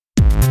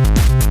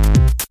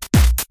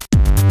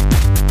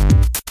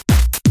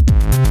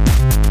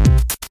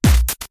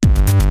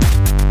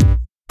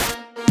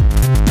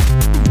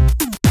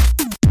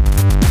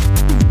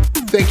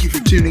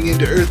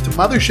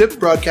Mothership,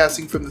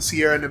 broadcasting from the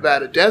Sierra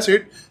Nevada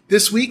desert.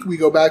 This week we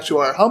go back to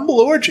our humble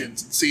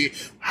origins and see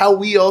how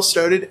we all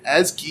started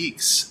as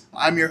geeks.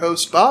 I'm your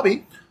host,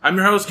 Bobby. I'm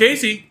your host,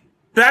 Casey.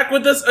 Back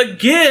with us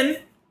again,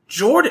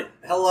 Jordan.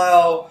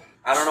 Hello.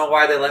 I don't know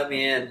why they let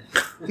me in.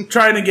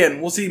 Trying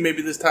again. We'll see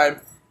maybe this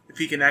time if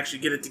he can actually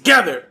get it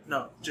together.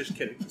 No, just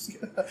kidding.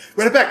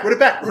 Run it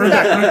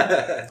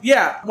back.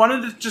 Yeah,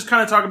 wanted to just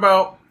kind of talk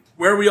about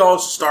where we all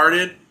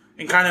started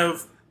and kind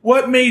of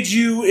what made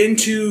you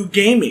into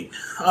gaming.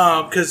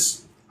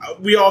 Because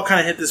we all kind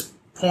of hit this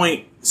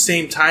point,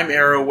 same time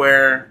era,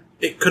 where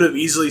it could have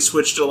easily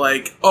switched to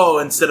like, oh,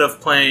 instead of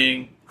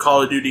playing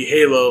Call of Duty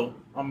Halo,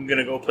 I'm going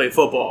to go play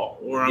football.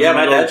 Or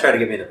my dad tried to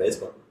get me into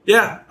baseball.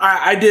 Yeah,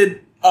 I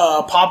did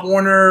Pop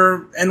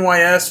Warner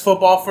NYS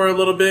football for a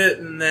little bit,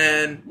 and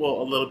then,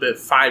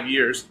 5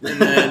 years. And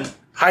then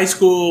high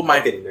school,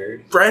 my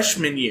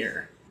freshman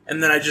year.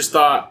 And then I just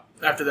thought,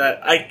 after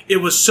that, it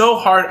was so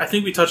hard. I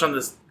think we touched on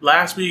this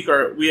last week,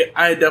 or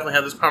I definitely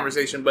had this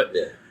conversation, but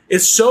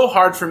it's so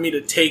hard for me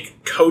to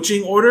take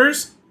coaching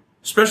orders,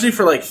 especially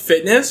for like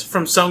fitness,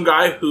 from some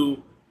guy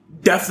who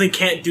definitely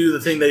can't do the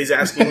thing that he's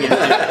asking me to do.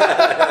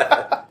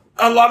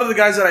 A lot of the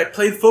guys that I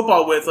played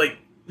football with, like,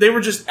 they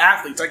were just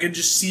athletes. I could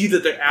just see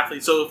that they're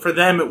athletes. So for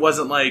them, it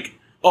wasn't like,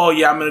 oh,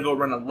 yeah, I'm going to go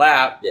run a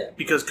lap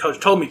because coach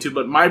told me to.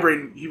 But my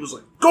brain, he was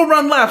like, go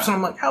run laps. And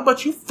I'm like, how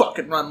about you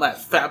fucking run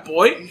laps, fat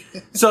boy?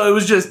 So it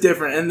was just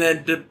different. And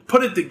then to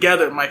put it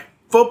together, my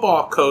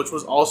football coach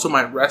was also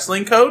my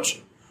wrestling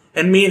coach.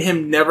 And me and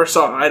him never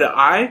saw eye to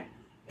eye.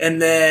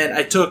 And then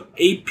I took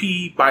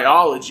AP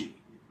biology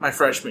my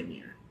freshman year.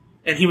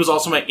 And he was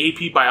also my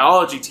AP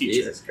biology teacher.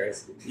 Jesus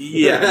Christ.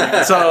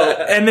 Yeah. So,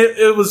 and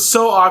it was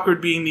so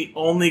awkward being the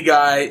only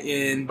guy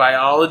in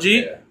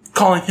biology,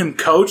 calling him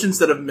coach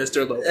instead of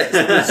Mr. Lopez.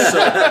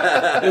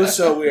 It was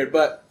so weird.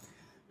 But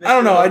Mr. I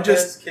don't know.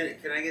 Lopez, can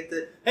I get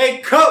the, hey,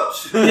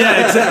 coach!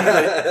 Yeah,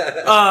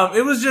 exactly.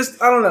 It was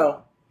just, I don't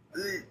know.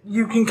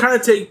 You can kind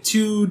of take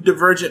two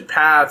divergent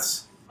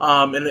paths,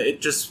 and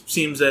it just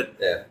seems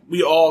that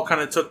we all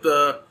kind of took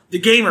the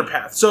gamer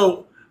path.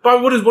 So,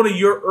 Bobby, what is one of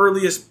your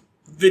earliest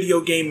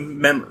video game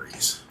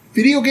memories?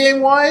 Video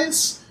game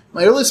wise,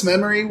 my earliest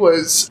memory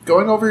was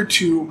going over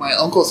to my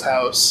uncle's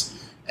house,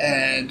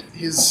 and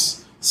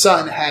his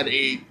son had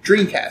a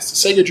Dreamcast, a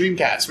Sega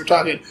Dreamcast. We're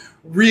talking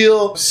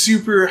real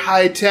super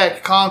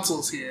high-tech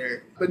consoles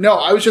here. But no,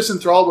 I was just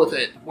enthralled with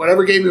it.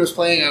 Whatever game he was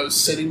playing, I was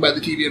sitting by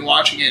the TV and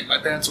watching it. My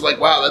parents were like,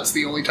 wow, that's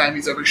the only time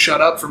he's ever shut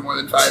up for more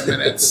than 5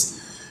 minutes.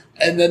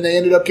 And then they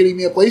ended up getting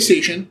me a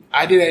PlayStation.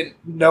 I didn't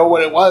know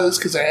what it was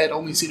because I had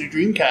only seen a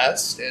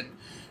Dreamcast, and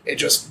it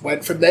just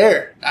went from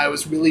there. I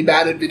was really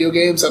bad at video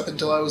games up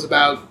until I was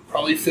about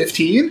probably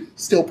 15.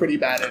 Still pretty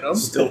bad at them.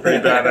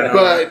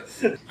 But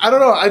I don't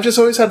know. I just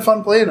always had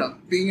fun playing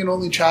them. Being an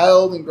only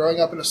child and growing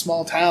up in a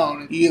small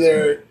town, you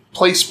either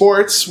play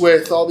sports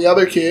with all the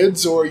other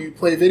kids or you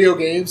play video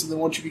games, and then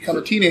once you become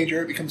a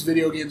teenager, it becomes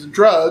video games and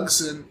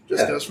drugs, and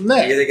just goes from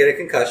there. You either get a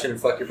concussion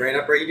and fuck your brain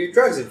up, or you do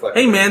drugs and fuck.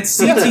 Hey man,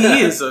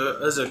 CTE is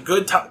a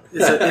good time.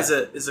 Is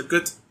a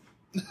good.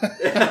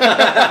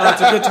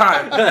 It's a good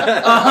time.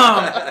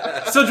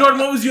 So Jordan,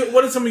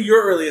 what are some of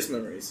your earliest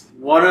memories?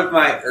 One of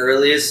my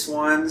earliest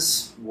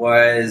ones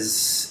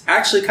was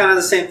actually kind of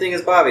the same thing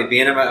as Bobby.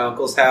 Being at my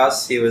uncle's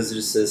house, he was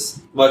just this,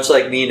 much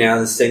like me now,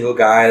 this single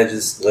guy that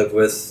just lived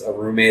with a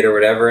roommate or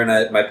whatever,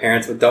 and my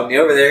parents would dump me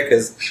over there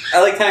because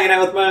I liked hanging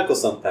out with my uncle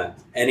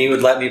sometimes. And he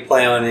would let me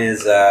play on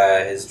his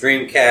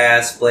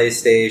Dreamcast,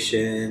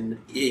 PlayStation.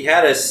 He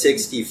had a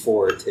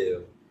 64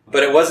 too.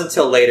 But it wasn't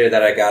until later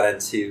that I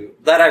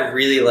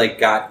really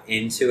got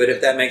into it, if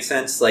that makes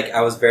sense. Like,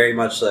 I was very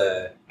much,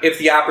 if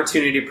the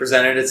opportunity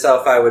presented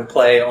itself, I would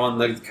play on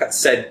the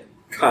said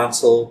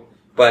console.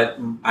 But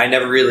I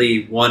never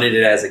really wanted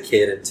it as a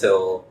kid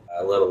until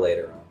a little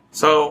later on.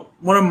 So,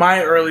 one of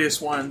my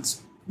earliest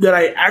ones that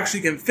I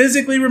actually can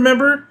physically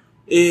remember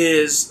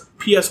is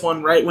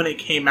PS1 right when it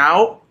came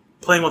out,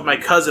 playing with my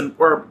cousin,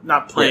 or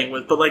not playing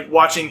with, but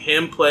watching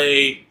him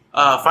play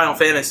Final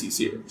Fantasy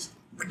series.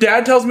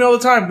 Dad tells me all the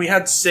time, we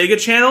had Sega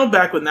Channel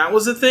back when that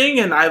was a thing,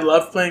 and I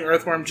loved playing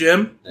Earthworm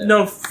Jim. Yeah.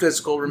 No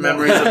physical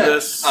memories of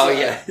this. Oh,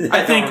 yeah.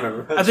 I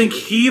think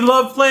he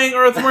loved playing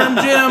Earthworm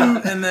Jim,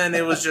 and then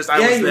it was just, I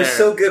was there. Yeah, he was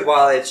so good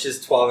while it's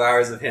just 12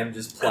 hours of him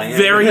just playing.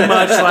 Very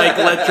much like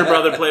let your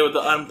brother play with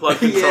the unplugged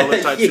controller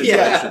type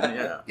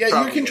situation. Yeah,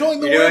 you're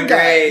controlling the You're one doing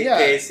great, guy.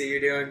 Casey. You're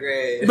doing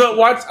great. But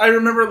I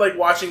remember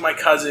watching my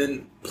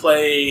cousin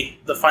play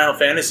the Final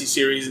Fantasy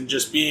series and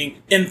just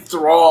being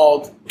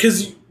enthralled,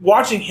 because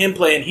watching him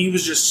play, and he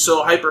was just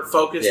so hyper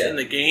focused in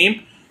the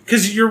game,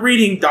 because you're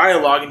reading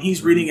dialogue and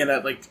he's reading it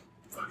at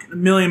fucking a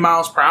million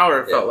miles per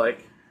hour, it felt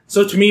like.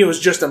 So to me, it was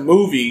just a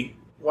movie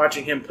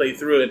watching him play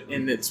through it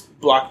in its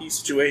blocky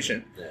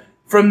situation.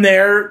 From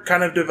there,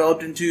 kind of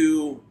developed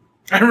into,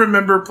 I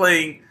remember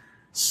playing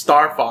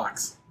Star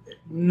Fox,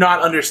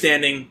 not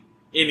understanding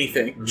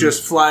anything,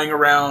 just flying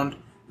around,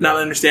 not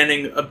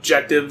understanding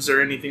objectives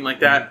or anything like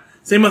that.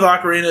 Same with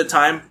Ocarina of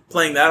Time,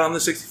 playing that on the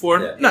 64,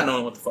 Yeah. not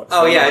knowing what the fuck.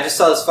 Oh yeah, I just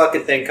saw this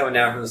fucking thing coming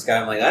down from the sky.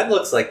 I'm like, that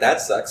looks like that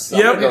sucks. So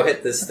I'm gonna go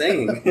hit this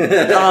thing.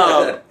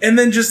 And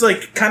then just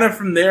like kind of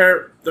from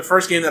there, the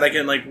first game that I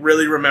can like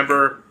really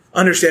remember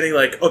understanding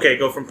like, okay,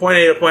 go from point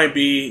A to point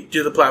B,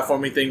 do the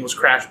platforming thing was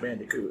Crash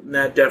Bandicoot. And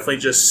that definitely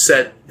just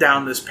set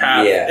down this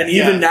path. Yeah. And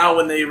even now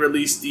when they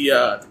released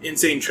the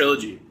Insane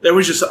Trilogy, there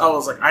was just, I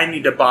was like, I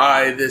need to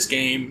buy this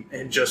game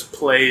and just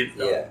play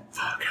the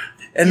fuck.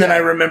 And then I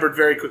remembered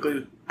very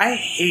quickly, I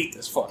hate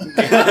this fucking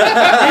game.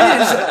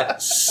 It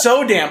is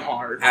so damn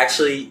hard.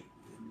 Actually,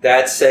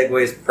 that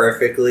segues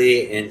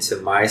perfectly into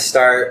my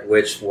start,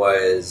 which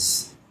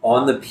was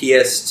on the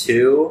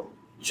PS2.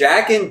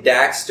 Jack and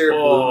Daxter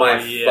blew my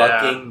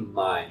fucking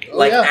mind.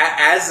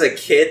 As a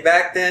kid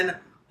back then,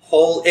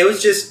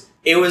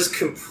 it was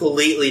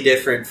completely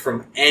different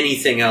from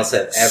anything else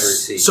I've ever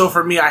seen. So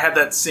for me, I had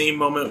that same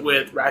moment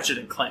with Ratchet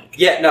and Clank.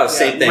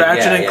 Same thing.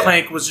 Ratchet and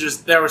Clank was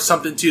just, there was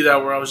something to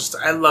that where I was just,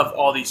 I love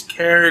all these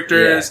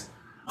characters.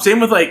 Yeah. Same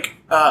with like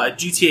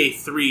GTA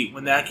 3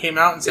 when that came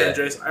out in San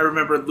Andreas. I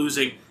remember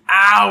losing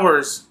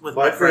hours with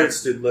my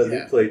friends. Didn't let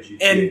me play GTA.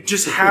 And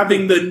just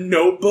having the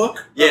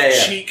notebook of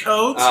cheat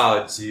codes.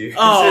 Oh, dude.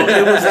 Oh,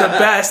 it was the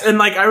best. And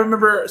like I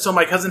remember, so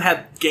my cousin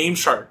had Game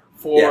Shark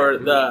for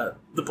the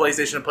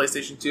PlayStation and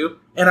PlayStation 2.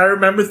 And I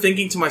remember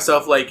thinking to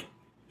myself, like,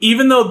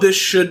 even though this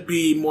should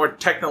be more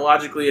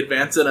technologically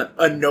advanced than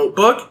a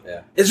notebook,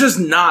 it's just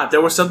not.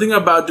 There was something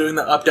about doing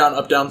the up,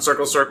 down,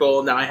 circle,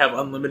 circle. Now I have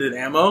unlimited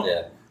ammo.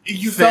 Yeah.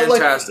 You felt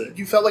like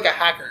a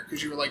hacker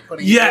because you were like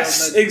putting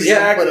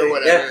exactly or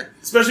whatever. Yeah.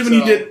 Especially when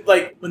you did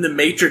like when the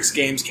Matrix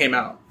games came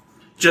out,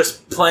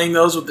 just playing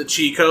those with the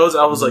cheat codes,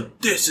 I was like,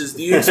 "This is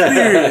the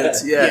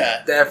experience."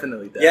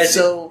 Definitely. Yeah,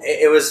 so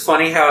it was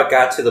funny how it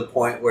got to the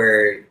point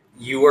where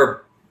you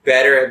were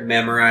better at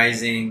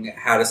memorizing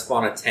how to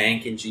spawn a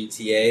tank in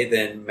GTA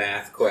than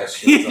math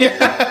questions. So you're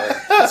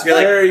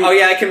like, oh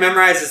yeah, I can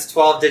memorize this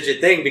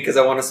 12-digit thing because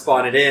I want to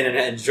spawn it in and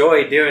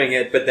enjoy doing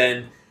it, but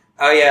then.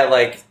 Oh yeah,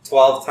 like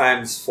 12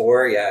 times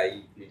 4. Yeah,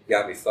 you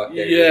got me fucked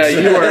there.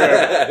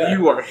 Yeah,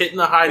 you are hitting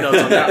the high notes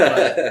on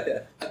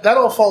that one. That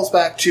all falls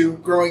back to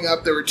growing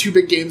up. There were two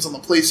big games on the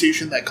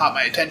PlayStation that caught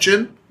my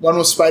attention. One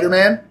was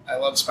Spider-Man. I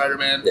love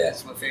Spider-Man. Yeah.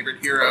 It's my favorite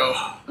hero.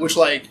 Which,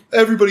 like,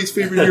 everybody's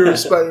favorite hero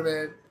is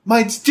Spider-Man.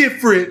 Mine's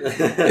different.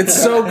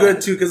 It's so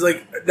good too because,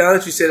 like, now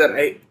that you say that,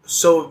 I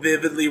so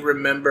vividly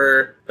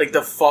remember like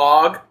the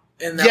fog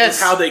and that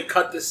was how they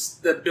cut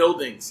the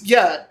buildings.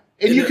 Yeah.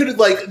 And you could,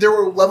 like, there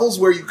were levels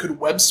where you could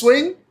web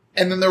swing,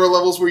 and then there were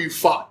levels where you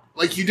fought.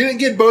 Like, you didn't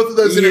get both of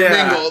those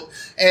intermingled,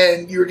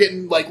 and you were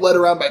getting, like, led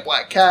around by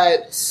Black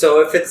Cat.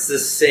 So if it's the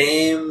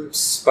same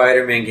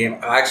Spider-Man game,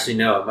 actually,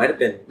 no, it might have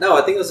been, no,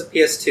 I think it was a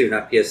PS2,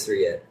 not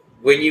PS3 yet.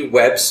 When you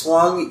web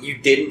swung, you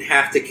didn't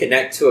have to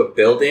connect to a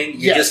building.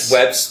 You just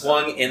web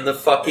swung in the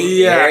fucking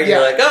air.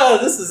 You're like, oh,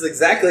 this is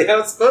exactly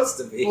how it's supposed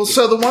to be. Well,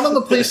 so the one on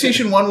the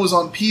PlayStation 1 was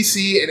on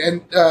PC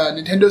and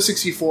Nintendo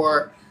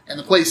 64 and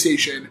the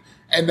PlayStation.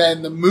 And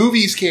then the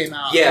movies came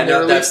out. Yeah, and they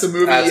released the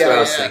movie. That's what I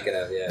was thinking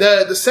of.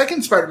 Yeah, the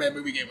second Spider-Man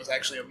movie game was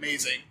actually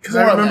amazing because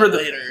I remember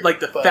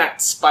the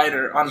fat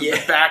spider on the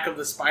back of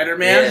the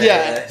Spider-Man.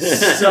 Yeah.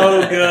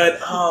 So good.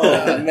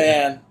 Oh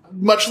man.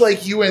 Much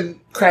like you and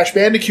Crash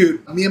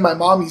Bandicoot, me and my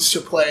mom used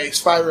to play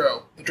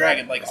Spyro the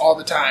Dragon like all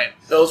the time.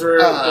 Those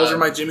were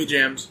my Jimmy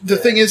Jams. The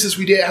thing is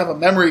we didn't have a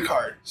memory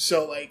card,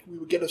 so like we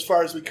would get as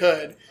far as we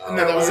could, and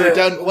then we were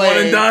done playing, one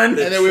and done,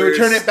 and then we would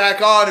turn it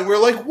back on, and we were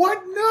like,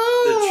 "What?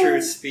 No!" The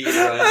true speed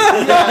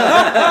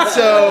run.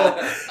 So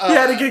you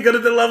had to get good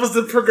at the levels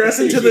to progress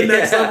into the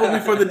next level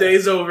before the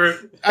day's over.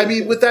 I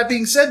mean, with that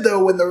being said,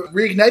 though, when the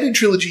Reignited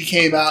trilogy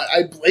came out,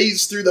 I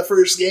blazed through the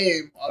first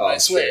game on my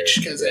Switch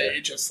because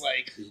it just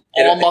like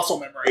all muscle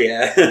memory.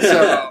 Yeah.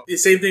 So the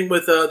same thing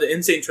with the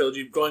Insane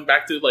trilogy. Going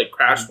back to like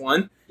Crash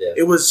 1,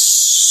 it was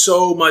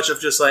so much of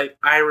just like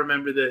I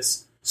remember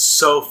this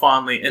so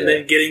fondly, and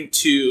then getting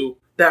to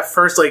that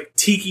first like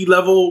tiki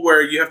level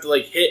where you have to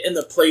like hit and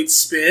the plates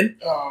spin.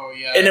 Oh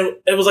yeah. And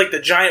it was like the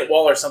giant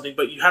wall or something,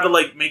 but you had to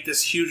like make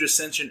this huge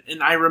ascension.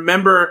 And I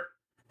remember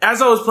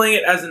as I was playing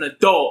it as an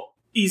adult,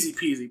 easy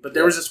peasy, but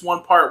there was this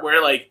one part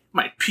where like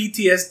my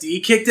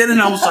PTSD kicked in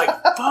and I was like,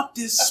 fuck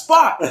this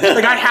spot.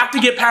 Like I have to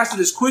get past it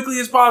as quickly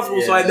as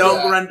possible so I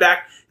don't run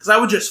back because I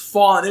would just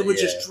fall and it would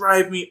just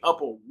drive me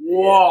up a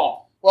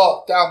wall.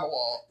 Well, down the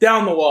wall.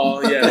 Down the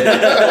wall, down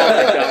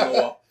the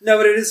wall. No,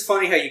 but it is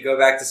funny how you go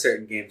back to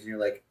certain games and you're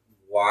like,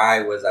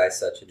 why was I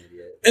such an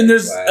idiot? And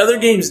there's other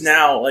games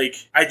now, like,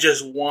 I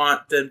just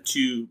want them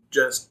to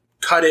just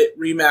cut it,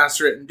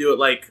 remaster it, and do it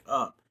like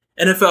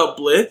NFL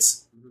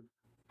Blitz. Mm-hmm.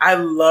 I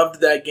loved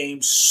that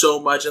game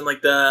so much. And,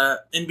 like,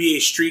 the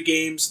NBA Street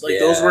games, like,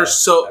 those were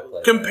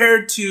so...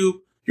 Compared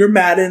to your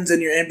Maddens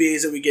and your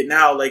NBAs that we get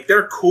now, like,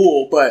 they're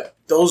cool, but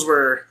those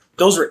were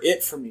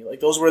it for me. Like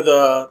those were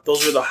the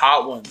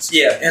hot ones.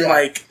 Yeah. And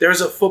like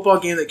there's a football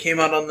game that came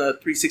out on the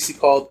 360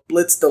 called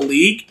Blitz the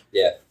League.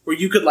 Yeah. Where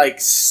you could like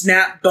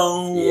snap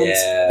bones,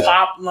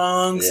 pop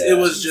lungs. Yeah. It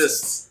was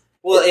just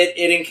Well, it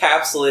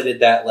encapsulated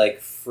that like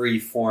free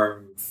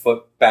form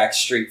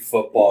backstreet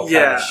football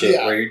kind of shit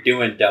where you're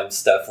doing dumb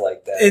stuff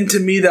like that. And to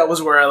me, that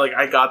was where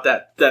I got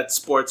that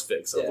sports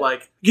fix of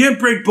like, you can't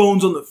break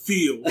bones on the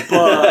field, but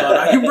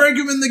I can break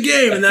them in the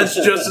game, and that's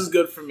just as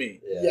good for me.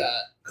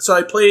 Yeah. So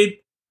I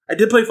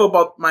did play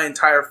football my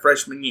entire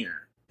freshman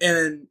year,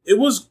 and it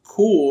was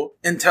cool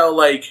until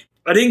like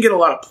I didn't get a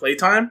lot of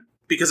playtime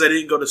because I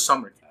didn't go to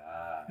summer camp.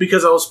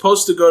 Because I was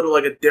supposed to go to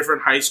like a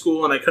different high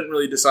school, and I couldn't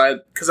really decide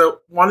because I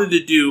wanted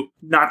to do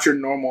not your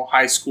normal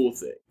high school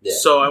thing. Yeah.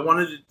 So I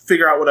wanted to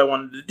figure out what I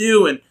wanted to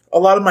do, and a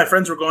lot of my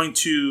friends were going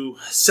to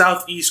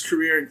Southeast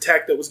Career and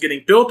Tech that was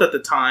getting built at the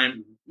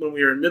time when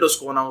we were in middle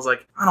school, and I was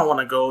like, I don't want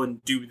to go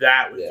and do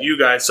that with you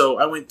guys. So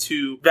I went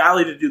to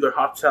Valley to do their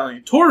hospitality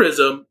and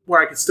tourism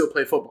where I could still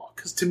play football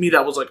because to me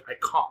that was like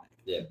iconic.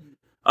 Yeah.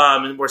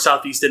 And where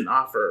Southeast didn't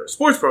offer a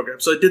sports program.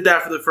 So I did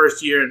that for the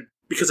first year, and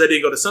because I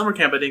didn't go to summer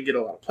camp, I didn't get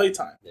a lot of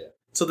playtime. Yeah.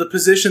 So the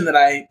position that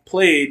I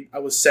played, I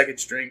was second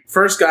string.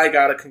 First guy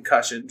got a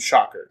concussion.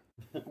 Shocker.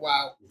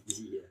 Wow.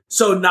 Yeah.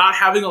 So not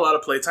having a lot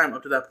of playtime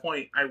up to that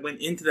point, I went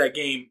into that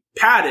game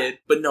padded,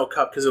 but no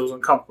cup because it was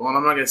uncomfortable. And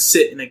I'm not going to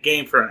sit in a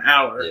game for an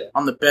hour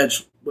on the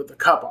bench with a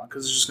cup on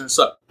because it's just going to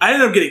suck. I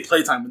ended up getting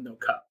playtime with no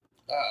cup.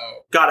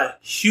 Uh-oh. Got a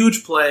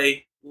huge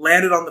play.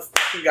 Landed on the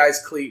fucking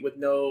guy's cleat with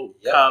no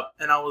cup,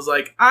 and I was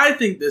like, I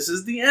think this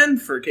is the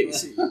end for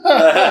Casey.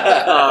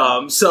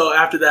 So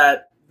after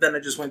that, then I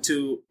just went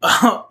to,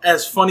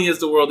 as funny as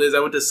the world is, I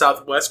went to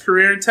Southwest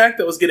Career and Tech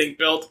that was getting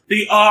built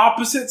the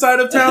opposite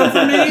side of town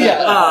for me.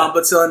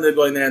 But still ended up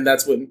going there, and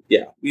that's when,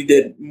 we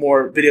did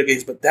more video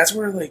games, but that's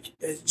where, like,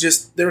 it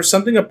just, there was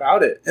something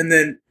about it. And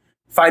then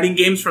fighting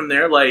games from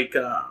there, like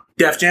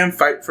Def Jam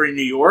Fight for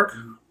New York.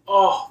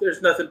 Oh,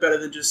 there's nothing better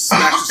than just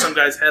smashing some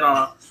guy's head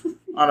on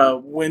a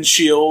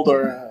windshield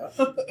or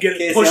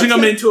pushing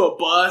them into a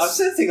bus. I'm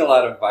sensing a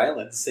lot of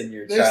violence in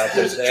your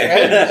childhood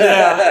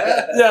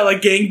there. Yeah,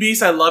 like Gang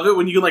Beasts. I love it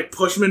when you can like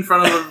push them in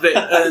front of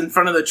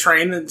the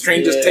train, and the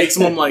train just takes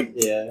them. I'm like,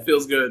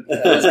 feels good.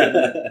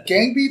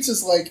 Gang Beats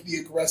is like the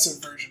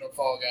aggressive version of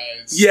Fall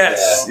Guys.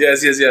 Yes.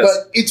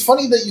 But it's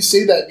funny that you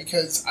say that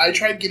because I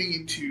tried getting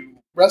into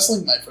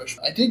wrestling my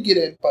freshman. I did get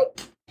in,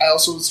 but I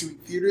also was doing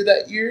theater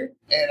that year,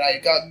 and I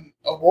had gotten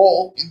a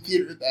role in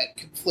theater that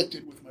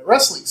conflicted with my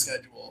wrestling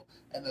schedule.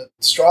 And the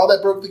straw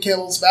that broke the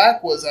camel's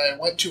back was I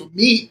went to a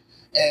meet,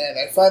 and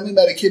I finally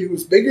met a kid who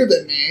was bigger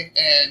than me,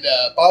 and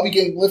Bobby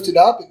getting lifted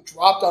up and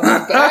dropped on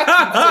his back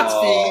from 6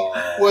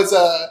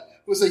 feet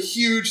was a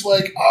huge,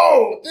 like,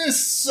 oh,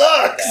 this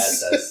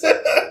sucks!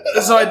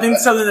 So I think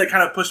something that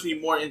kind of pushed me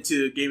more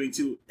into gaming,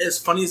 too, as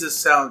funny as this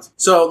sounds.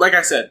 So, like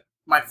I said,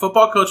 my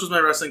football coach was my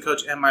wrestling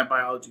coach and my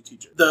biology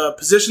teacher. The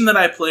position that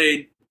I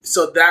played,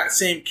 so that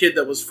same kid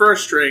that was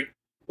first string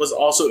was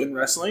also in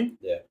wrestling.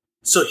 Yeah.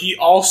 So he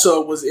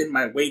also was in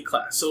my weight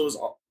class. So it was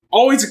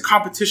always a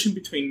competition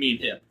between me and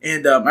him.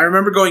 And I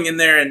remember going in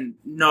there and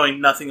knowing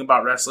nothing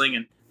about wrestling.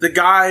 And the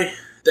guy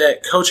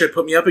that coach had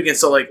put me up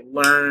against to like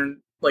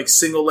learn like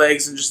single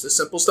legs and just the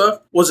simple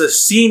stuff was a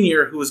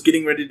senior who was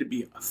getting ready to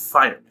be a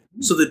fireman.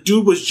 So the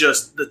dude was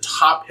just the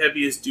top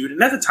heaviest dude.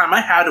 And at the time,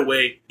 I had to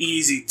weigh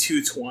easy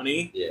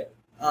 220. Yeah.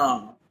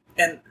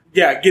 And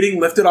yeah, getting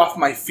lifted off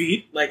my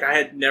feet like I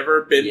had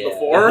never been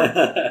before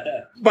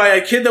by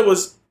a kid that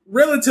was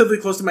relatively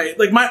close to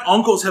my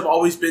uncles have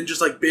always been just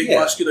like big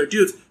muscular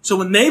dudes. So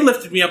when they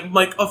lifted me up, I'm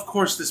like, of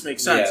course this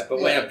makes sense. Yeah, but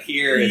when a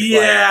peer is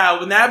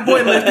when that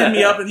boy lifted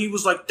me up and he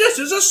was like, this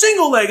is a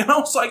single leg, and I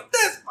was like,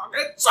 this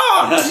fucking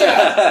sucks.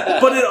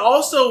 But it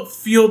also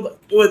fueled,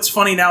 what's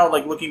funny now,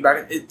 like looking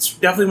back, it's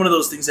definitely one of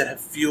those things that have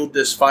fueled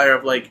this fire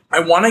of like, I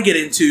want to get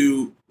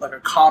into like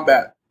a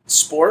combat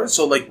sport,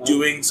 so like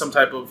doing some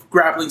type of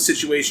grappling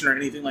situation or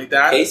anything like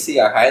that. Casey,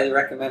 I highly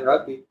recommend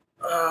rugby.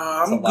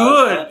 I'm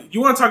good.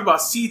 You want to talk about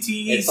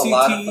CTE,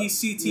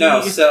 CTE?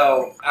 No,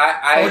 so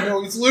I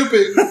know he's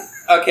looping.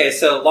 Okay,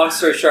 so long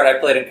story short, I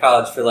played in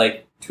college for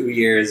like 2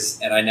 years,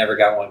 and I never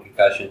got one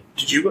concussion.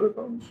 Did you go to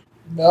college?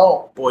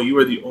 No. Boy, you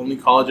were the only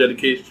college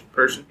education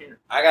person here.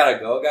 I gotta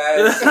go,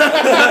 guys.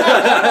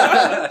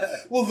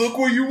 Well, look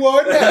where you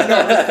are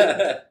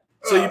now.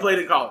 So you played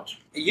in college?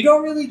 You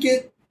don't really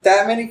get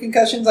that many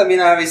concussions. I mean,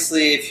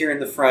 obviously, if you're in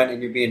the front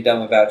and you're being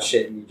dumb about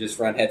shit and you just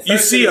run head first. You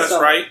see us,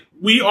 right?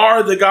 We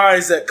are the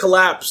guys that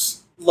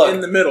collapse in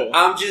the middle.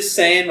 I'm just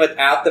saying,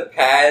 without the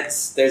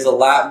pads, there's a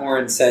lot more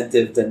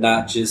incentive to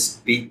not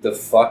just beat the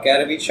fuck out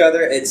of each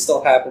other. It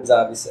still happens,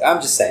 obviously. I'm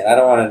just saying, I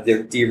don't want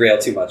to derail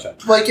too much on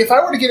it. Like, if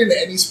I were to get into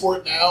any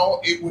sport now,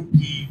 it would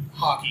be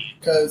hockey.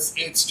 Because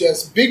it's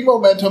just big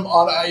momentum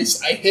on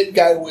ice. I hit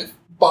guy with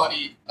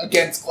body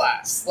against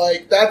glass.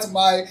 Like, that's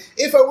my...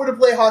 If I were to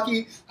play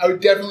hockey, I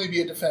would definitely be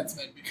a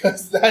defenseman.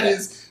 Because that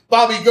is...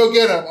 Bobby, go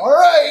get him. All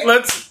right.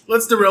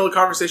 Let's derail the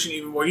conversation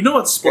even more. You know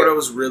what sport I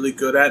was really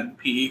good at in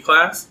PE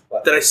class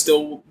that I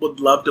still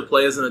would love to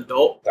play as an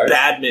adult?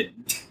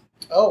 Badminton.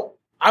 Oh.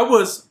 I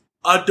was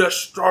a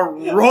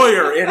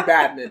destroyer in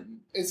badminton.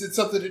 Is it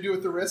something to do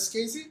with the wrist,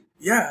 Casey?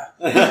 Yeah.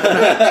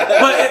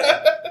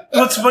 But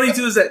what's funny,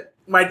 too, is that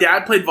my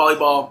dad played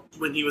volleyball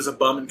when he was a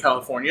bum in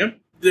California.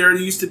 there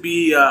used to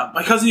be,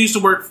 my cousin used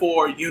to work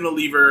for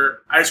Unilever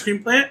ice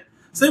cream plant.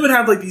 So they would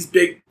have like these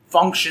big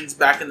functions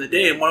back in the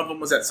day, and one of them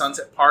was at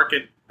Sunset Park,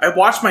 and I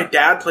watched my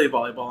dad play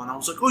volleyball, and I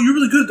was like, "Oh, you're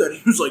really good at that."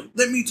 He was like,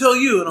 "Let me tell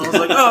you," and I was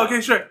like, "Oh,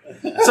 okay, sure."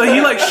 So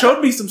he like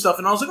showed me some stuff,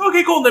 and I was like,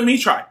 "Okay, cool, let me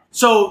try."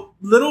 So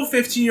little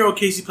 15-year-old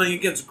Casey playing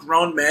against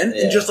grown men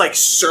and just like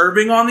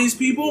serving on these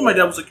people. My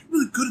dad was like, "You're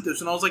really good at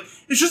this," and I was like,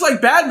 "It's just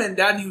like badminton,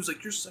 Dad." And he was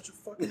like, "You're such a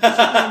fucking,"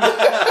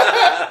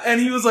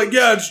 and he was like,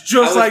 "Yeah, it's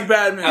just like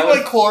badminton." He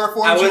like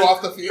chloroformed you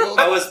off the field.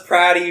 I was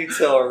proud of you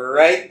till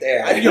right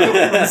there. I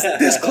was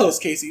this close,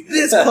 Casey,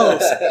 this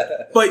close.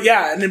 But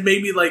yeah, and it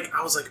made me like,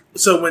 I was like,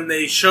 so when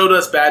they showed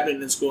us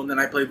badminton in school, and then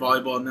I played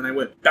volleyball, and then I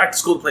went back to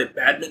school to play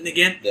badminton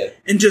again,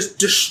 and just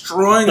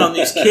destroying on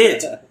these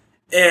kids.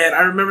 And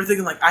I remember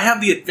thinking, like, I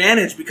have the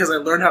advantage because I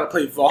learned how to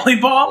play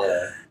volleyball.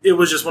 Yeah. It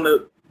was just one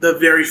of the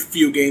very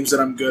few games that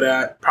I'm good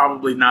at.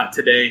 Probably not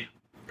today.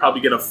 Probably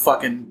get a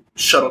fucking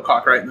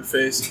shuttlecock right in the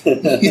face.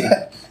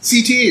 Yeah.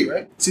 CTE,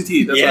 right?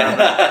 CTE, that's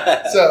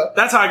right. So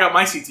that's how I got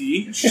my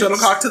CTE.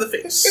 Shuttlecock to the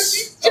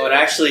face. Oh, and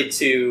actually,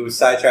 to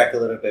sidetrack a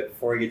little bit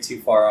before we get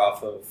too far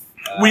off of...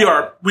 we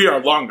are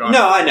long gone.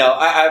 No, I know.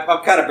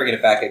 I'm kind of bringing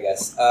it back, I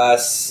guess.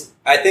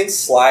 I think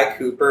Sly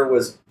Cooper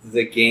was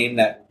the game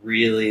that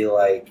really,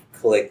 like,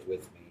 clicked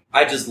with me.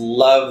 I just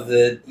love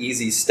the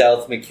easy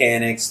stealth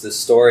mechanics, the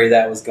story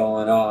that was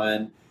going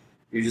on.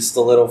 You're just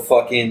a little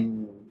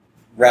fucking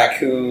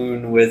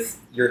raccoon with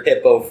your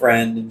hippo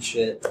friend and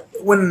shit.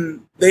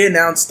 When they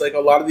announced like a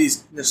lot of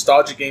these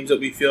nostalgia games that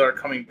we feel are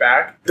coming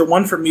back, the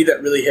one for me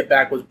that really hit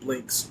back was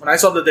Blinks. When I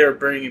saw that they were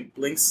bringing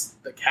Blinks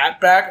the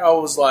cat back, I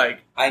was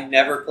like... I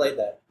never played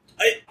that.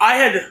 I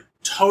had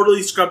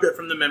totally scrubbed it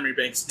from the memory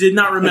banks. Did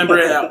not remember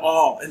it at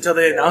all until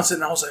they announced it,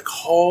 and I was like,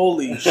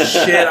 holy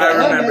shit, I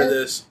remember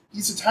this.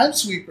 He's a time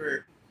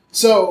sweeper.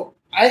 So,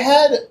 I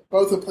had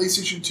both a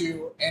PlayStation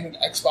 2 and an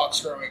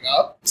Xbox growing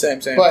up. Same.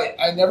 But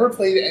I never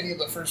played any of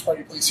the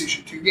first-party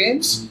PlayStation 2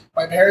 games. Mm-hmm.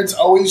 My parents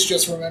always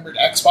just remembered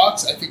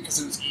Xbox, I think because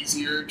it was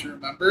easier to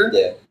remember.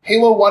 Yeah.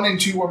 Halo 1 and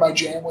 2 were my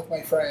jam with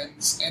my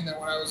friends. And then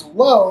when I was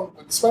alone,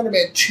 when the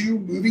Spider-Man 2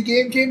 movie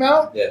game came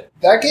out,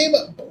 that game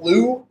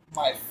blew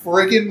my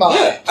friggin' mind.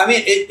 Yeah, I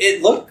mean,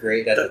 it looked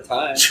great at the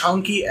time.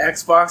 Chunky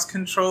Xbox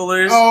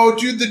controllers. Oh,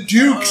 dude, the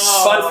Dukes.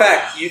 Fun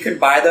fact, you can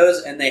buy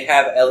those and they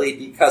have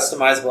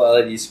customizable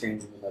LED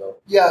screens in the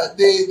middle. Yeah,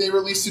 they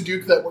released a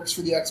Duke that works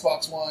for the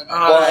Xbox One.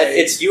 Well,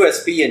 it's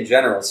USB in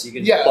general, so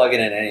you can plug it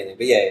in anything.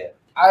 But yeah.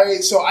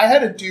 I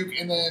had a Duke,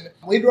 and then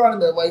later on in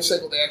their life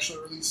cycle, they actually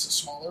released a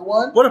smaller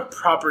one. What a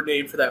proper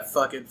name for that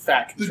fucking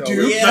fat controller.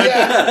 The Duke?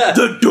 Yeah.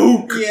 The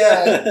Duke!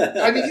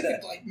 Yeah. I mean, you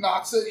could, like,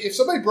 if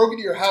somebody broke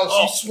into your house,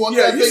 you swung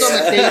that thing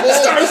on the table.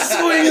 Start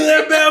swinging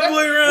that bad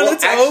boy around,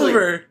 it's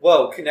over.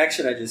 Whoa,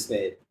 connection I just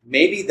made.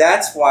 Maybe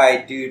that's why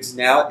dudes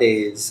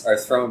nowadays are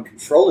throwing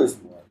controllers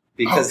more.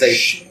 Because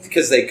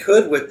they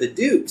could with the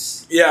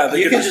Dukes. Yeah,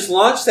 you can just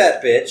launch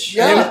that bitch,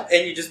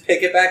 and you just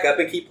pick it back up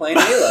and keep playing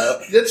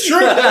Halo. That's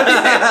true.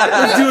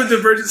 Let's do a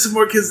divergence some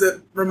more because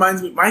that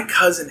reminds me. My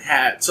cousin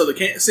had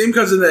the same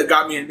cousin that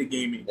got me into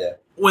gaming. Yeah.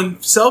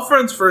 When Cell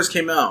Friends first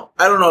came out,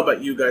 I don't know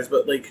about you guys,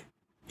 but like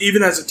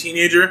even as a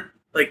teenager,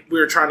 like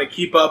we were trying to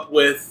keep up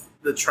with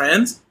the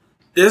trends.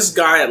 This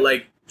guy at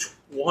like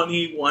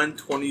 21,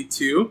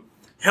 22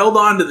 held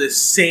on to the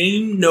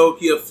same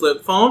Nokia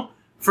flip phone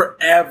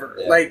forever.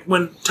 Yeah. Like,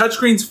 when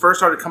touchscreens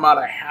first started to come out,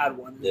 I had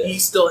one. Yeah. He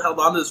still held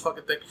on to this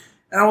fucking thing.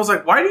 And I was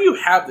like, why do you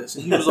have this?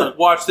 And he was like,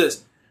 watch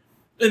this.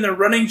 And the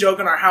running joke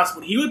in our house,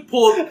 when he would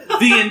pull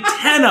the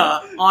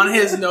antenna on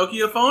his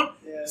Nokia phone,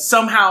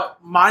 somehow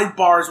my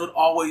bars would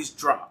always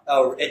drop.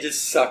 Oh, it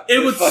just sucked. It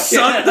would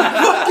suck the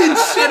fucking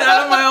shit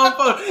out of my own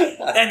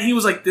phone. And he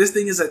was like, this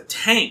thing is a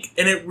tank.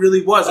 And it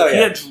really was. He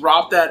had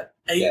dropped that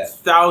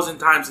 8,000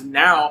 times. And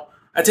now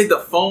I take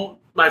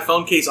my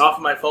phone case off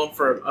of my phone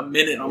for a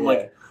minute, and I'm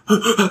like,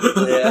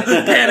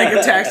 panic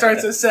attack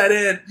starts to set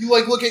in. You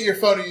like look at your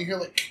phone and you hear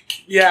like,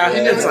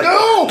 and it's like,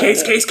 no, case.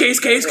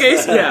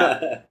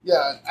 Yeah.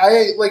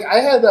 I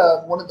had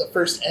one of the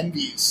first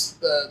Envies,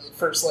 the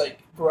first like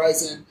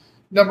Verizon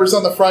numbers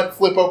on the front,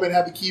 flip open,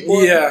 have the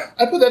keyboard. Yeah,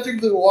 I put that through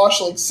the wash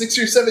like 6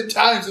 or 7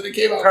 times, and it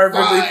came out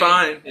perfectly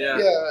fine. Yeah.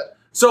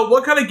 So,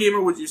 what kind of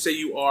gamer would you say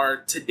you are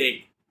to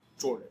date,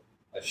 Jordan?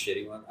 A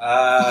shitty one.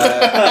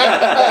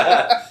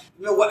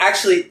 No, well,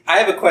 actually, I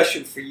have a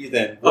question for you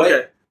then.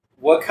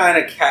 What kind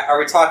of are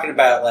we talking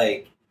about?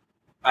 Like,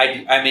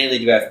 I mainly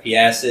do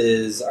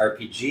FPSs,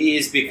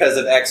 RPGs because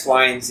of X,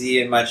 Y, and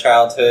Z in my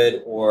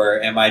childhood,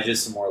 or am I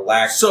just a more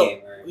lax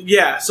gamer?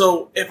 Yeah,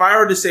 so if I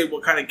were to say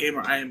what kind of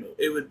gamer I am,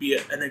 it would be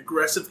an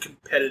aggressive,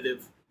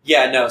 competitive.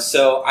 Yeah, no,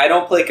 so I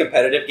don't play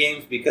competitive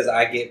games because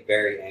I get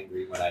very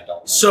angry when I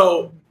don't.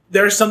 So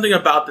there's something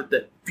about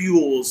that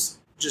fuels.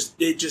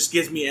 It just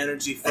gives me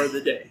energy for the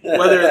day.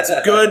 Whether it's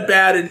good,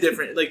 bad, and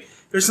different. Like,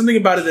 there's something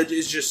about it that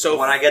is just so...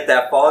 When I get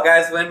that Fall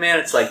Guys win, man,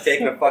 it's like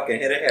taking a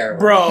fucking hit of heroin.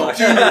 Bro.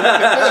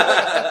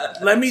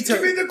 Let me tell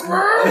you. Give me the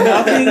crown!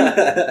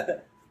 Nothing...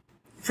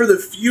 For the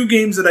few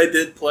games that I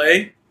did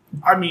play,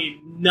 I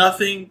mean,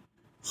 nothing...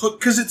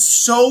 Because it's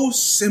so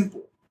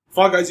simple.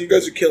 Fall Guys, you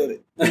guys are killing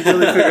it. You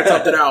really figured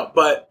something out.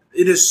 But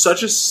it is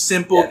such a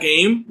simple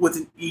game with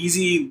an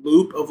easy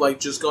loop of like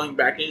just going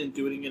back in and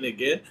doing it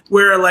again.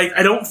 Where like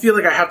I don't feel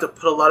like I have to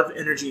put a lot of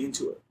energy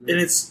into it. And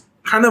it's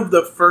kind of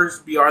the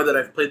first BR that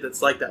I've played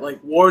that's like that.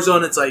 Like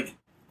Warzone, it's like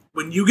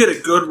when you get a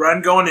good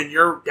run going and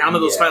you're down to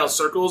those final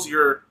circles,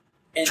 you're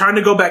trying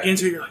to go back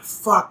into it. You're like,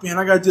 fuck, man,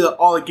 I got to do it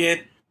all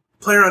again.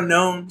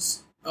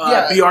 PlayerUnknown's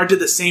BR did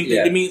the same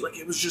thing to me. Like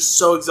it was just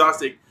so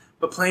exhausting.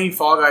 But playing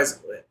Fall Guys,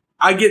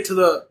 I get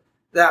to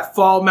that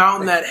fall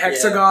mountain, that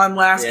hexagon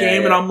last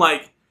game, and I'm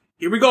like,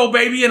 here we go,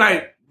 baby, and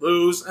I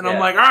lose, and I'm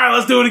like, all right,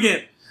 let's do it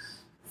again.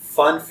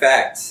 Fun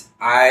fact,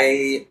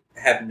 I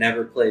have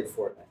never played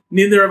Fortnite.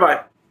 Neither have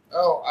I.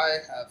 Oh, I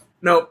have.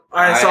 Nope.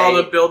 I saw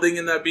the building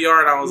in that BR,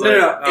 and I was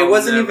it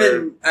wasn't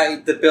even...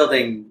 the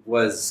building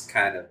was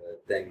kind of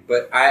a thing,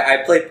 but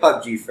I played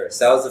PUBG first.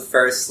 That was the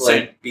first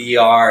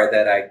BR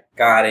that I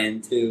got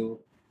into.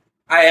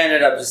 I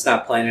ended up just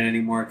not playing it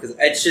anymore, because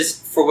it's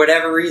just, for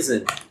whatever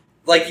reason...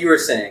 Like you were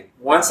saying,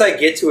 once I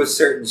get to a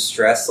certain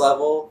stress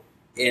level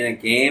in a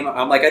game,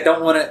 I'm like, I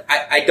don't want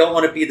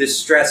to be the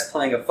stress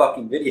playing a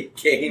fucking video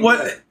game.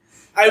 What?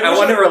 I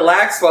want to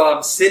relax while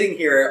I'm sitting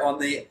here on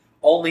the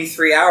only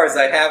 3 hours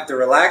I have to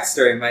relax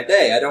during my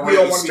day. I don't want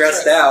to be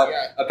stressed out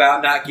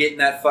about not getting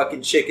that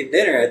fucking chicken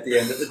dinner at the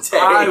end of the day.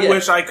 I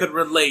wish I could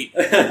relate.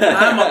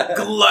 I'm a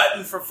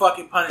glutton for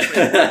fucking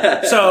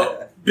punishment.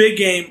 So, big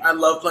game. I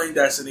love playing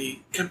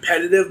Destiny.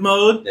 Competitive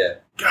mode. Yeah.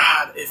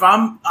 God, if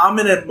I'm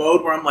in a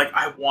mode where I'm like,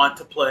 I want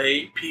to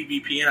play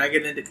PvP and I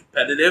get into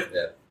competitive,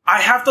 I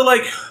have to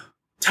like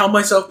tell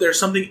myself there's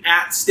something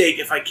at stake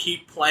if I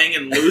keep playing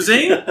and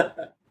losing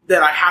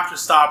that I have to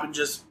stop and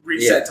just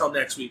reset till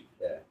next week.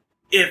 Yeah.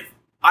 If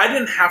I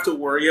didn't have to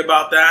worry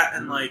about that,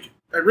 and like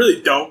I really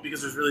don't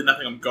because there's really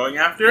nothing I'm going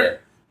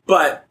after,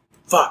 but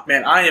fuck,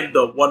 man, I am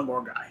the one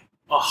more guy.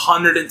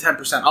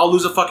 110%. I'll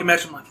lose a fucking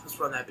match. I'm like, let's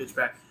run that bitch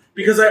back.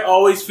 Because I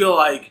always feel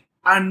like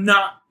I'm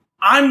not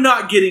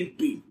getting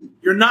beat.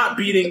 You're not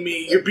beating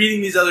me. You're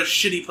beating these other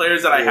shitty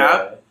players that I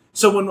have.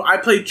 So when I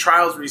played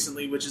Trials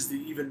recently, which is the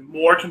even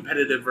more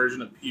competitive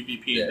version of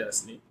PvP in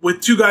Destiny,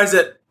 with two guys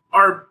that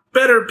are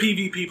better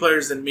PvP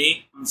players than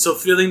me, so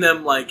feeling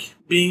them like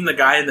being the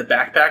guy in the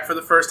backpack for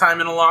the first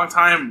time in a long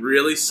time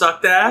really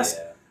sucked ass.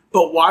 Yeah.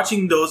 But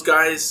watching those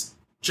guys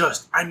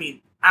just,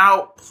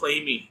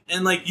 outplay me.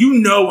 And like,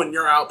 when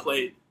you're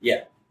outplayed.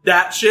 Yeah.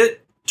 That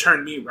shit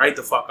turned me right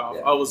the fuck off.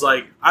 Yeah. I was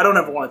like, I don't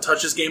ever want to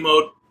touch this game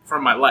mode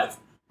from my life.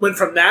 Went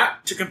from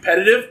that to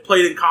competitive,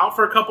 played in comp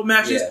for a couple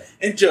matches,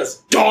 and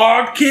just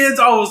dog kids.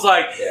 I was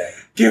like,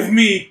 give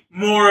me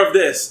more of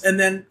this. And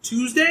then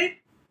Tuesday,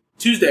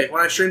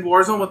 when I streamed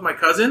Warzone with my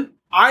cousin,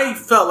 I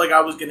felt like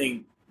I was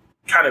getting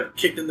kind of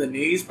kicked in the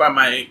knees by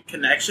my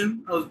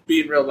connection. I was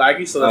being real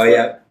laggy. So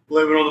that's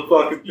blame it on the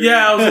fucking thing.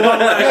 Yeah, I was a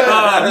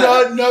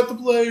lot like, not the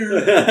player.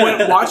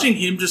 When watching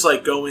him just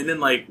like go in and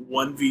like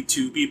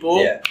 1v2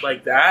 people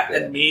like that,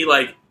 and me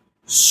like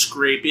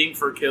scraping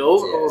for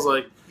kills, I was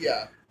like,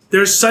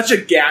 there's such a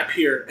gap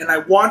here, and I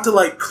want to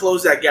like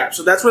close that gap.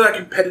 So that's where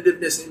that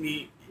competitiveness in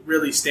me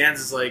really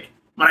stands. Is like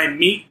when I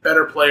meet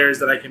better players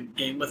that I can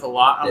game with a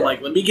lot, I'm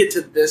like, let me get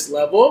to this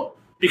level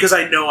because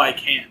I know I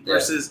can.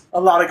 Versus a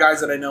lot of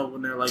guys that I know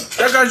when they're like,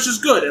 that guy's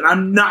just good, and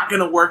I'm not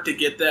gonna work to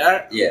get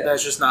that. Yeah,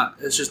 that's just not.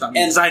 It's just not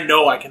me because I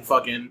know I can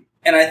fucking.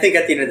 And I think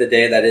at the end of the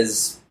day, that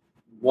is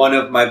one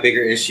of my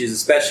bigger issues,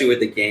 especially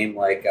with a game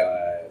like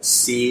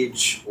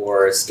Siege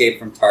or Escape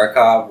from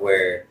Tarkov,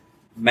 where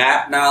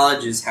map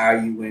knowledge is how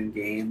you win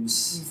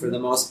games for the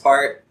most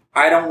part.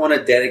 I don't want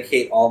to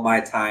dedicate all my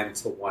time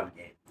to one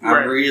game.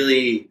 I'm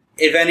really,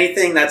 if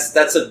anything,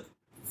 that's a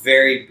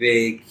very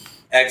big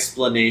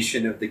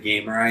explanation of the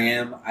gamer I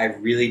am. I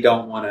really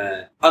don't want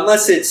to,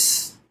 unless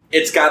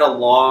it's got a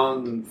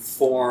long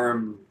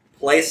form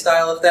play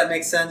style, if that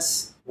makes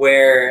sense,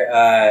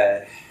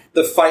 where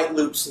the fight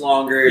loops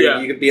longer.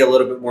 You could be a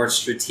little bit more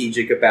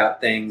strategic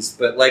about things.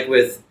 But like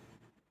with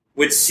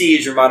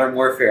Siege or Modern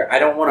Warfare, I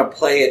don't want to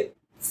play it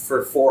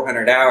for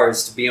 400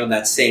 hours to be on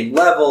that same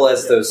level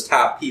as those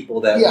top people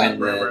that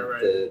win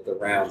the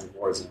rounds in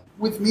Warzone.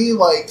 With me,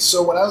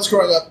 so when I was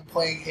growing up and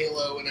playing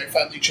Halo and I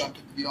finally jumped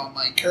into the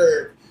online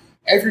curve,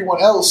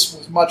 everyone else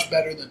was much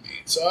better than me.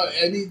 So,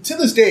 to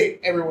this day,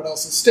 everyone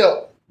else is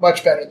still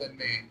much better than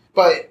me.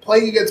 But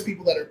playing against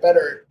people that are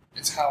better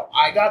is how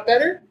I got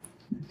better.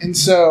 And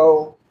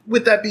so,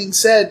 with that being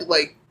said,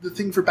 the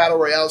thing for Battle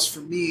Royales for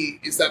me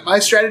is that my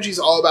strategy is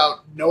all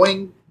about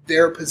knowing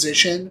their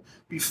position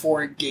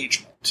before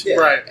engagement. Yeah.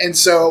 Right. And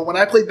so when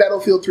I played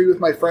Battlefield 3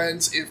 with my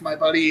friends, if my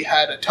buddy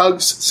had a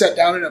tugs set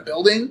down in a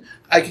building,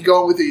 I could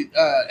go in with the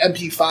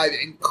MP5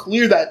 and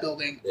clear that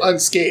building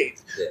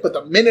unscathed. Yeah. But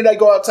the minute I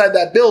go outside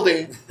that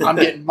building, I'm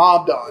getting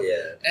mobbed on.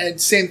 Yeah. And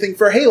same thing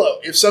for Halo.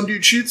 If some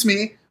dude shoots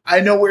me,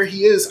 I know where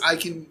he is. I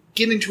can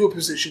get into a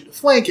position to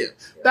flank him.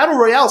 Yeah. Battle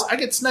Royales, I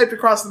get sniped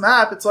across the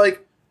map. It's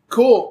like,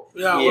 cool.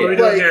 Yeah, what are we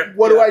doing here?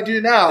 What do I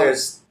do now?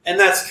 And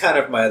that's kind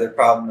of my other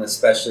problem,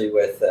 especially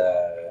with...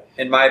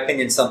 in my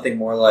opinion, something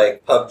more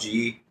like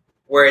PUBG,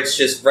 where it's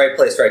just right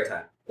place, right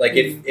time. Like,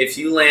 if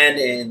you land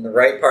in the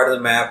right part of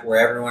the map where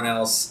everyone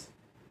else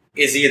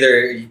is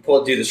either, you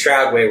do the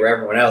Shroud way where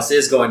everyone else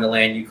is going to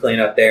land, you clean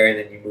up there, and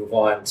then you move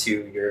on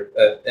to your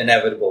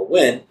inevitable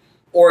win,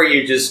 or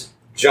you just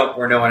jump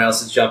where no one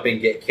else is jumping,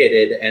 get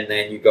kitted, and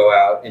then you go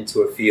out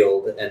into a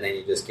field, and then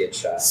you just get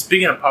shot.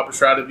 Speaking of Papa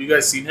Shroud, have you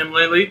guys seen him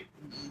lately?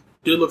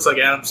 Dude looks like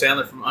Adam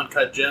Sandler from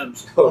Uncut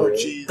Gems. Oh,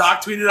 jeez.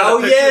 Doc tweeted out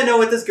a picture. No,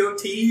 with this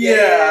goatee.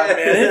 Yeah,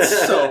 man,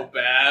 it's so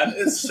bad.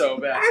 It's so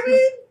bad. I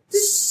mean,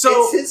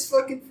 it's his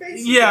fucking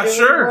face. Yeah,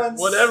 sure.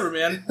 Whatever,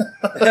 man.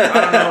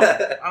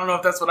 I don't know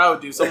if that's what I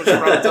would do. Someone should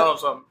probably tell him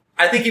something.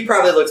 I think he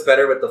probably looks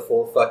better with the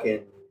full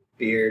fucking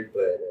beard,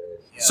 but...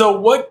 Yeah. So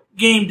what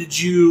game would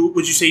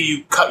you say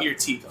you cut your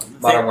teeth on?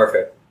 Modern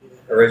Warfare. Yeah.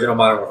 Original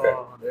Modern Warfare.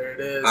 Oh, there it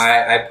is.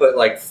 I put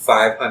like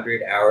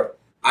 500 hours.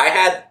 I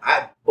had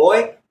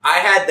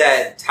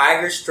that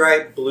Tiger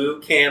Stripe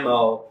blue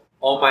camo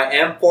on my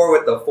M4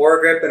 with the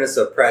foregrip and a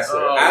suppressor.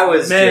 Oh, I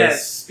was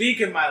just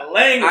speaking my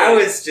language. I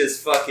was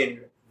just fucking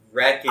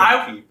wrecking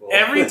people.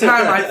 Every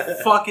time I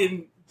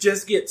fucking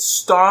just get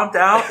stomped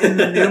out in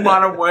the new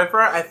Modern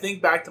Warfare, I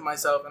think back to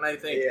myself and I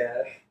think,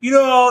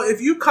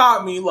 if you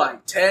caught me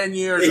like 10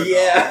 years ago,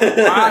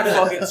 I'd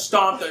fucking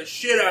stomp the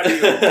shit out of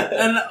you.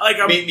 And like,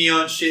 meet me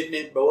on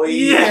Shipment, boy.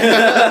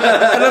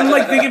 Yeah. And I'm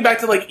like thinking back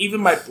to like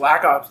even my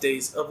Black Ops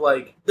days of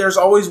like, there's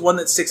always one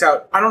that sticks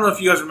out. I don't know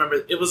if you guys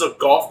remember, it was a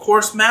golf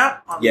course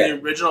map on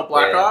the original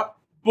Black Ops.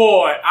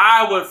 Boy,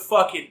 I would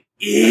fucking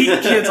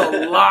eat kids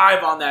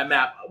alive on that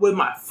map with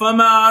my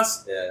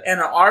FAMAS and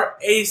an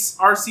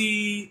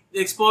RC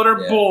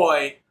exploder. Yeah.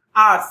 Boy,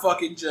 I'd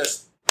fucking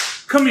just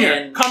come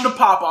here, come to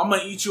Papa. I'm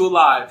gonna eat you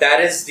alive.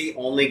 That is the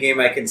only game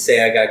I can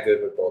say I got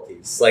good with both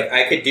these. Like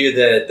I could do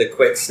the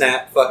quick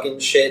snap fucking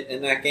shit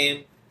in that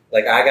game.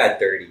 Like I got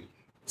dirty.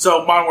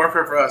 So Modern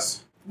Warfare for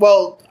us.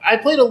 Well, I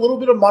played a little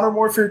bit of Modern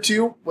Warfare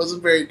 2.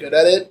 Wasn't very good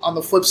at it. On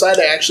the flip side,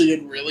 I actually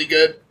did really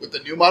good with the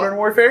new Modern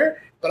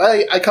Warfare. But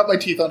I cut my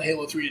teeth on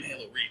Halo 3 and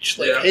Halo Reach.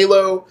 Like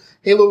Halo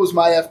was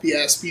my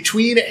FPS.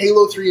 Between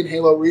Halo 3 and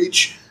Halo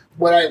Reach,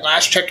 when I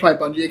last checked my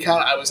Bungie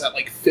account, I was at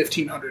like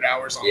 1,500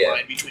 hours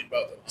online between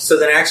both of them. So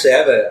then actually I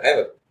have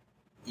a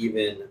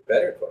even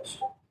better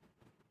question.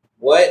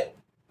 What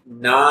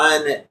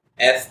non-FPS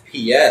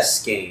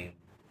game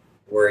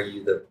were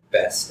you the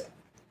best at?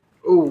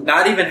 Ooh.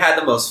 Not even had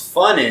the most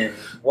fun in.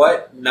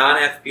 What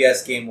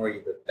non-FPS game were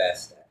you the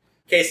best at?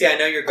 Casey, I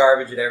know you're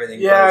garbage at everything.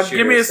 Yeah,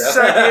 give me a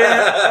second.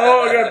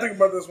 Oh, I gotta think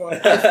about this one.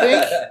 I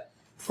think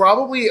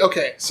probably,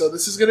 okay, so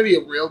this is going to be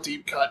a real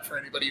deep cut for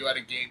anybody who had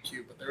a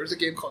GameCube, but there was a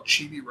game called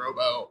Chibi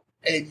Robo,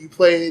 and you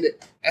played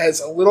as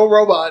a little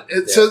robot.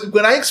 So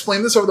when I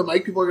explain this over the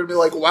mic, people are going to be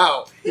like,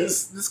 wow,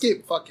 this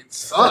game fucking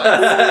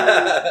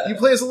sucks. You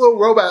play as a little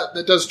robot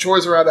that does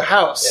chores around a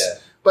house. Yeah.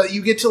 But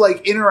you get to,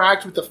 like,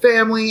 interact with the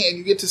family, and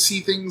you get to see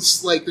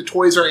things, like, the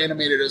toys are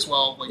animated as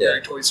well, like very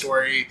Toy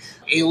Story.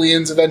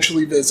 Aliens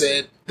eventually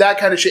visit. That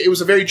kind of shit. It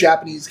was a very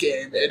Japanese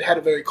game. It had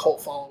a very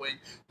cult following.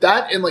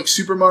 That and, like,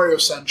 Super Mario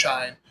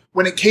Sunshine.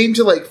 When it came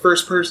to, like,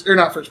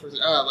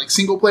 like,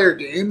 single-player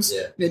games,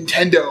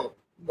 Nintendo,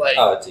 like,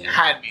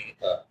 had me.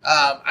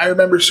 I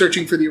remember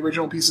searching for the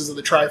original pieces of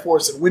the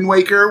Triforce and Wind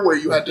Waker, where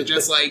you had to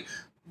just, like,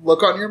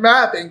 look on your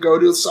map and go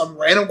to some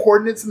random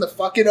coordinates in the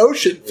fucking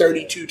ocean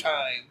 32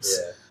 times.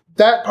 Yeah.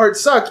 That part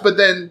sucked, but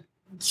then,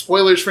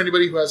 spoilers for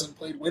anybody who hasn't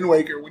played Wind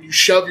Waker, when you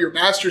shove your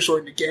Master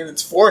Sword into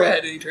Ganon's forehead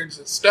and he turns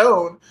to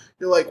stone,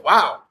 you're like,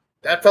 wow,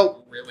 that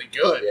felt really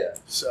good. Yeah.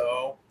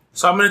 So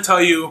I'm going to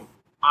tell you,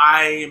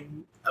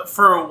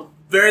 for a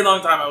very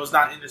long time, I was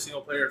not into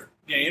single-player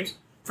games.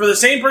 For the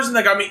same person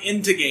that got me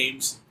into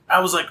games, I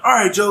was like, all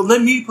right, Joe,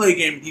 let me play a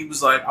game. And he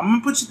was like, I'm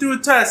going to put you through a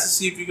test to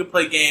see if you can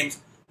play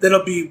games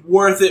that'll be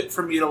worth it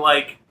for me to,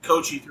 like,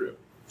 coach you through.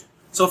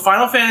 So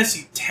Final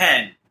Fantasy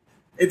X,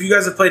 if you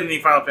guys have played any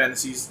Final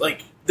Fantasies,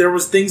 like, there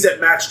was things that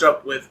matched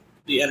up with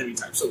the enemy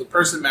type. So the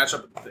person matched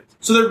up with the thing.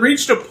 So there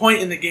reached a point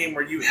in the game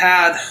where you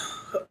had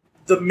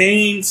the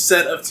main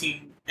set of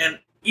team, and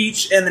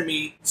each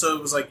enemy, so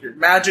it was like your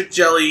magic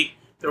jelly,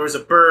 there was a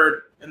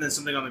bird, and then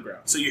something on the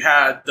ground. So you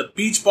had the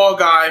beach ball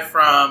guy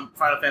from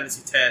Final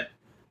Fantasy X,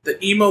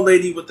 the emo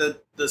lady with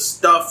the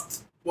stuffed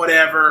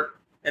whatever,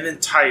 and then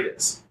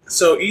Titus.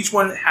 So each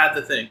one had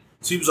the thing.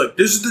 So he was like,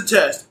 this is the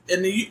test.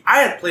 And I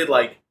had played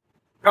like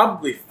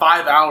probably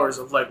 5 hours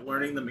of like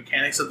learning the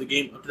mechanics of the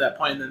game up to that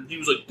point. And then he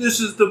was like,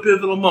 this is the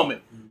pivotal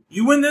moment.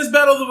 You win this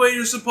battle the way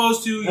you're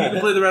supposed to, you can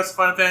play the rest of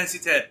Final Fantasy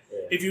X. Yeah.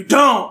 If you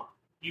don't,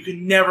 you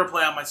can never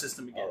play on my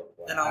system again. Oh,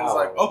 wow. And I was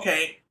like,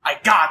 okay, I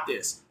got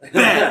this.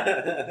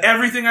 Bam!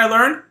 Everything I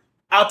learned,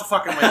 out the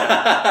fucking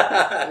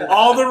window.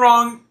 All the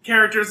wrong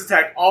characters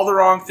attacked, all the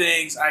wrong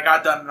things. I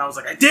got done and I was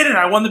like, I did it,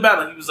 I won the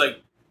battle. And he was like,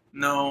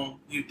 no,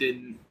 you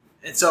didn't.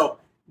 And so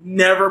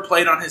never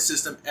played on his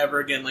system ever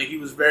again. Like, he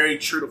was very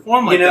true to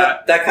form like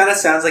that. That kind of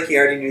sounds like he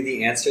already knew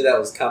the answer that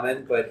was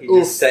coming, but he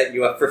just set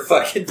you up for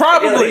fucking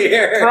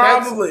failure.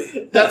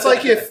 Probably. That's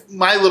like if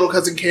my little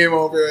cousin came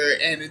over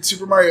and in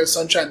Super Mario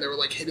Sunshine there were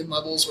like hidden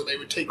levels where they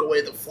would take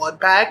away the flood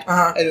pack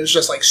and it was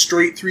just like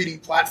straight 3D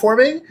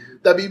platforming.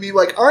 That'd be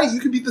like, all right, you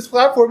can beat this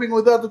platforming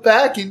without the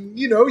pack and,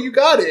 you know, you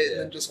got it.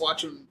 And then just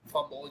watch him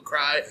fumble and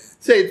cry.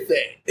 Same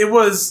thing. It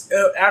was,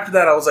 after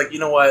that I was like, you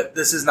know what,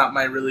 this is not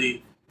my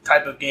really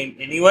type of game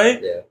anyway.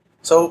 Yeah.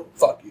 So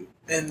fuck you.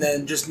 And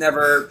then just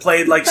never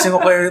played like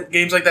single player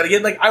games like that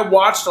again. Like I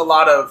watched a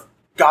lot of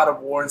God of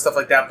War and stuff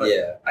like that, but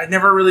I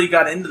never really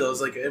got into those.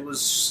 Like it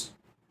was,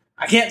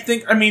 I can't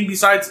think. I mean,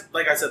 besides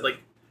like I said, like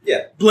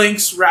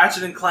Blinks,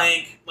 Ratchet and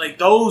Clank, like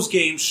those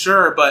games,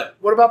 sure. But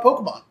what about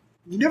Pokemon?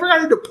 You never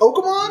got into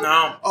Pokemon?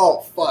 No.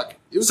 Oh fuck.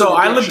 So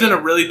I lived in a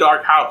really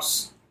dark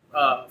house.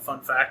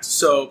 Fun fact.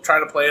 So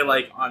trying to play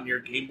like on your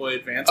Game Boy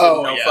Advance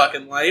with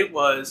fucking light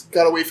was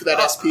gotta wait for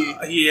that SP.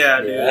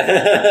 Yeah,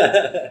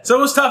 dude. So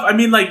it was tough. I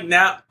mean, like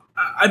now,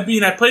 I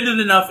played it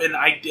enough, and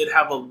I did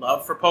have a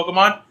love for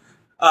Pokemon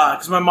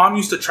because my mom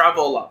used to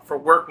travel a lot for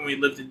work when we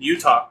lived in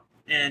Utah,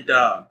 and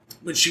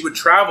when she would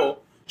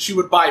travel, she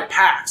would buy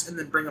packs and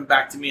then bring them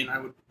back to me, and I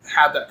would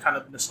have that kind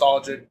of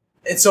nostalgic.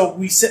 And so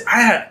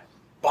I had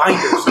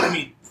binders. I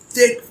mean,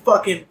 thick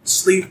fucking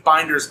sleeve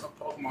binders of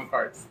Pokemon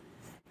cards.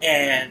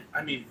 And,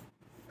 I mean,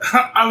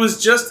 I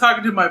was just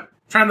trying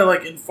to,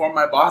 like, inform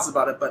my boss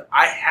about it, but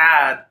I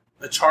had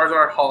a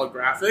Charizard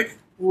holographic.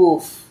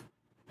 Oof.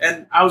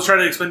 And I was trying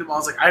to explain to him, I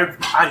was like,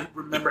 I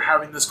remember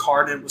having this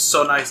card, and it was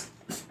so nice.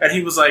 And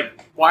he was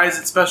like, why is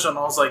it special? And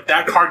I was like,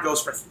 that card goes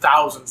for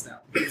thousands now.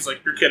 He was like,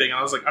 you're kidding. And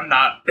I was like, I'm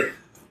not.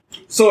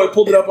 So I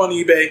pulled it up on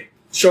eBay,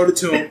 showed it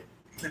to him,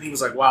 and he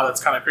was like, wow,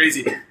 that's kind of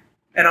crazy.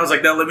 And I was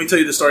like, now let me tell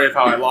you the story of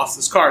how I lost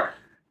this card.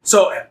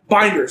 So,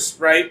 binders,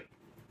 right?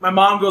 My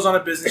mom goes on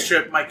a business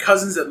trip. My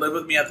cousins that lived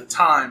with me at the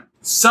time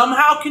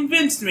somehow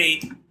convinced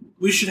me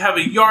we should have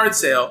a yard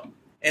sale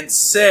and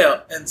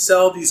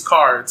sell these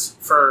cards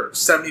for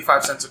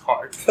 75 cents a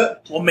card.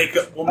 We'll make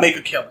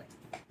a killing.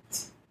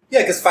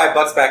 Yeah, because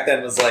 $5 back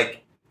then was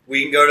like,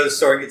 we can go to the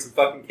store and get some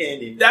fucking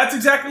candy. That's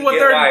exactly what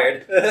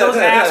wired. Those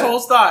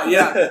assholes thought.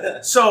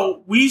 Yeah.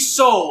 So we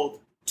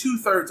sold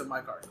 2/3 of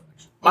my card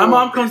collection. My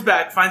mom comes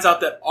back, finds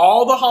out that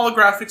all the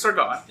holographics are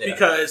gone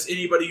because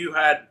anybody who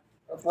had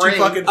two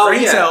fucking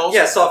brain cells.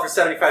 Yeah, sold for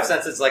 75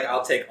 cents. It's like,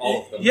 I'll take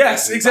all of them.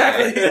 Yes,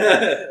 exactly.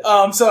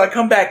 So I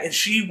come back and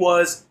she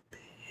was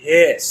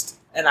pissed.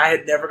 And I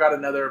had never got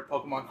another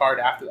Pokemon card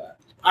after that.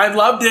 I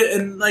loved it.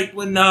 And like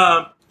when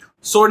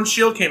Sword and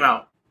Shield came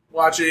out,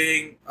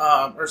 watching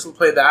Ursula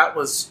play that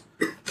was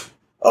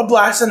a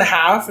blast and a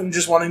half. And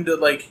just wanting to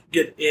like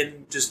get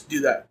in, just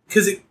do that.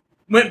 Because it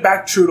went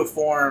back true to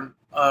form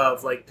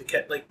of like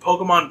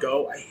Pokemon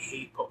Go. I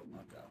hate Pokemon.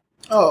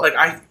 Oh. Like,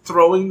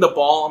 throwing the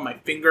ball on my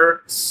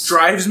finger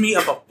drives me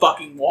up a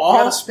fucking wall. You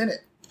gotta spin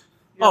it.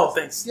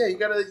 Thanks. Yeah, you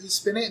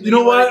spin it. And you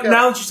know what?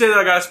 Now that you say that,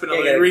 I gotta spin it.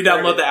 Like,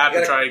 re-download the app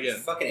and try again.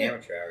 Fucking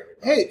amateur hour.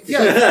 Hey,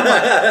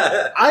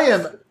 yeah. I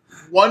am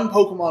one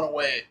Pokemon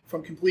away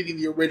from completing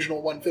the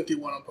original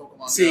 151 on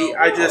Pokemon See, Go.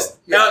 I just...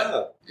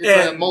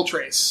 It's a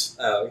Moltres.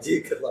 Oh,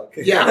 dude, good luck.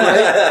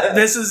 Yeah, right?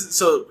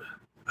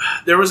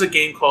 There was a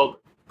game called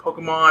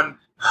Pokemon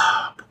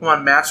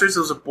Masters. It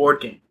was a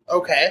board game.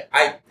 Okay.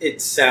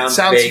 It sounds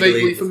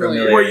vaguely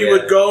familiar. Where you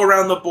would go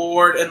around the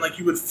board and like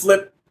you would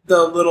flip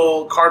the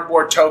little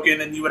cardboard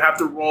token and you would have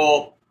to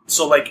roll.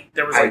 So like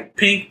there was like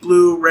pink,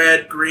 blue,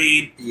 red,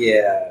 green.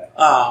 Yeah.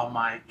 Oh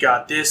my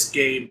god, this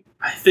game!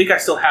 I think I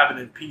still have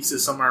it in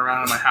pieces somewhere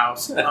around in my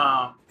house.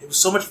 It was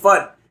so much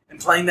fun and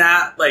playing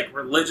that like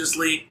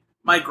religiously.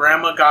 My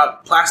grandma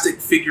got plastic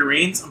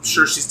figurines. I'm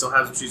sure she still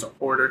has them. She's a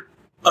hoarder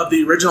of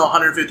the original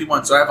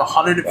 151. So I have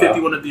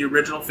 151 of the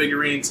original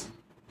figurines.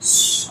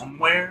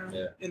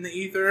 Somewhere in the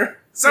ether,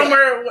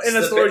 somewhere in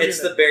a storage. It's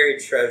the buried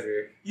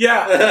treasure.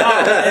 Yeah,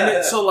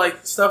 and so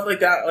like stuff like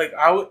that. Like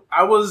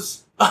I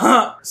was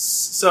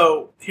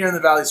so here in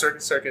the Valley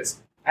Circus,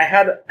 I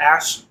had an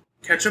Ash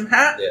Ketchum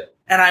hat,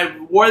 and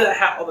I wore that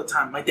hat all the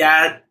time. My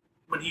dad,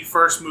 when he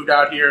first moved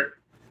out here,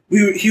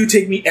 he would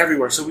take me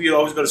everywhere, so we would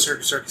always go to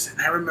Circus.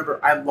 And I remember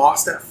I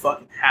lost that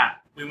fucking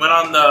hat. We went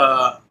on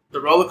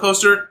the roller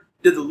coaster.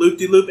 Did the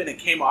loop-de-loop and it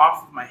came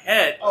off of my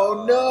head.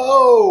 Oh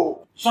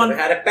no! Should have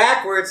had it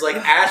backwards like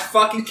Ash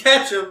fucking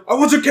Ketchum. I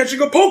wasn't catching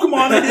a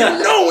Pokemon. I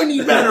didn't know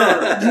any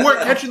better. You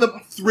weren't catching the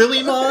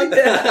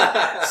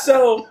Thrillimon?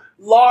 So,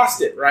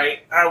 lost it, right?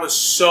 I was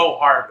so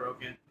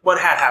heartbroken. What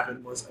had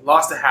happened was I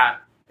lost the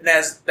hat. And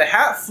as the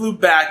hat flew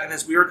back and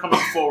as we were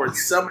coming forward,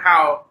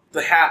 somehow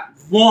the hat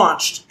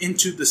launched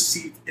into the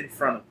seat in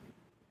front of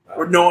me.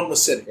 Where no one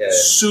was sitting.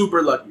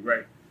 Super lucky,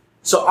 right?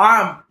 So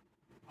I'm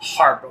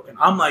heartbroken.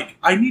 I'm like,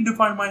 I need to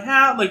find my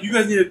hat. Like, you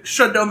guys need to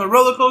shut down the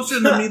roller coaster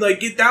and let me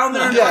like get down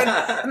there and find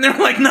it. And they're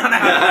like, not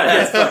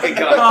happening.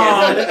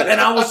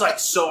 And I was like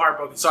so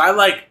heartbroken. So I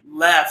like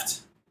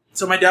left.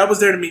 So my dad was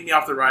there to meet me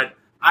off the ride.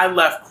 I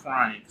left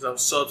crying because I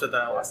was so upset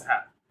that I lost the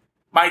hat.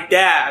 My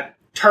dad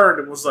turned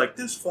and was like,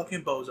 this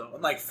fucking bozo,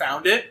 and like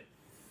found it.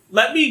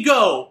 let me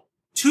go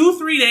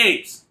 2-3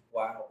 days.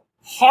 Wow.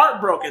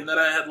 Heartbroken that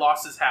I had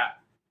lost his hat.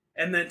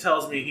 And then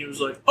tells me, he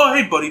was like, oh,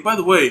 hey, buddy, by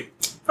the way,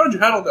 found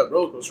your hat on that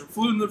roller coaster,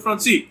 flew in the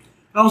front seat.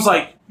 And I was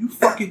like, you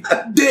fucking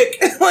dick.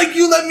 Like,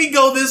 you let me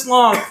go this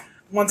long.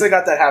 Once I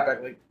got that hat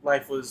back, like,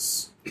 life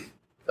was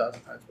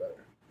 1,000 times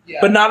better. Yeah.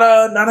 But not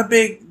a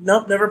big,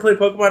 nope, never played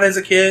Pokemon as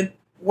a kid.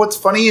 What's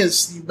funny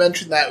is you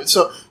mentioned that.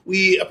 So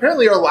we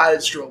apparently our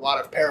lives drew a lot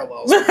of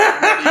parallels with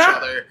each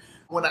other.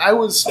 When I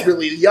was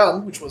really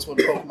young, which was when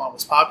Pokemon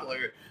was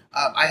popular,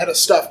 I had a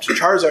stuffed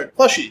Charizard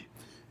plushie.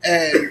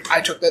 And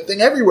I took that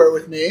thing everywhere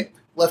with me,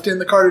 left it in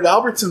the cart at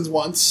Albertsons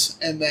once,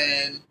 and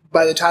then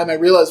by the time I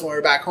realized when we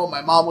were back home,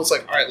 my mom was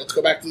like, all right, let's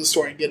go back to the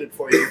store and get it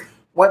for you.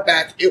 Went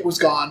back, it was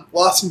gone,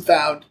 lost and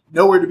found,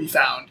 nowhere to be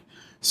found.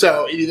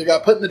 So it either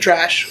got put in the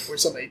trash or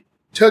somebody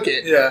took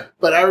it. Yeah.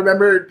 But I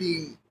remember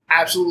being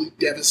absolutely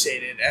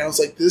devastated. And I was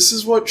like, this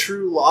is what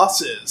true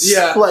loss is.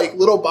 Yeah. Like,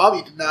 little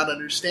Bobby did not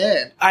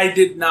understand. I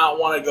did not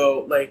want to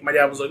go, like, my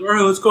dad was like, all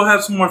right, let's go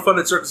have some more fun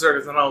at Circus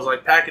Circus. And I was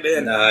like, pack it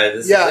in. No,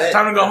 this Yeah, is it.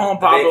 Time to go home,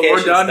 Papa. We're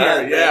Vacation's done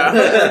done, here. Yeah, man.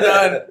 we're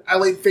done. I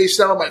laid face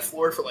down on my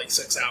floor for like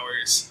 6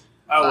 hours.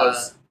 I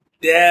was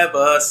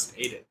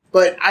devastated.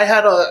 But I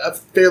had a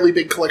fairly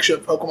big collection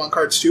of Pokemon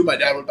cards too. My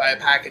dad would buy a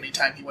pack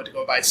anytime he went to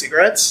go buy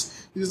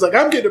cigarettes. He was like,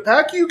 I'm getting a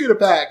pack, you get a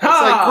pack. I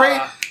was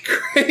like,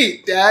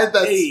 great, Dad,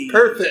 that's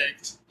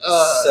perfect.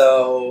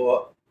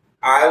 So,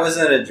 I was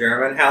in a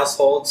German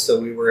household, so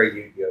we were a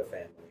Yu-Gi-Oh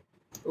family.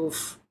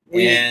 Oof.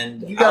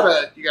 And you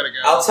gotta go.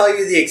 I'll tell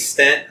you the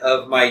extent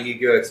of my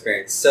Yu-Gi-Oh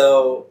experience.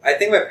 So, I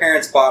think my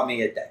parents bought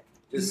me a deck.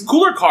 Just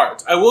Cooler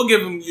cards. I will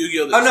give them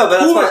Yu-Gi-Oh! Oh no, but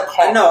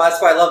that's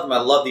why I loved them.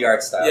 I love the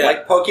art style. Yeah.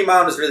 Like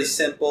Pokemon was really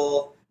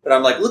simple, but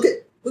I'm like, look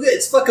at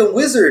it's fucking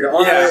Wizard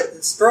on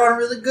it's drawn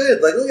really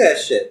good. Like, look at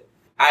that shit.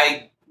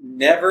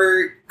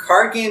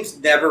 Card games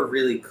never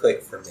really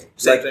clicked for me.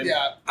 Same thing.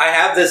 Yeah. I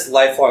have this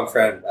lifelong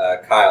friend,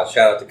 Kyle.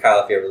 Shout out to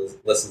Kyle if he ever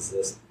listens to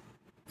this.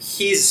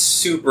 He's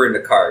super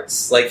into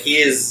cards. Like,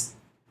 he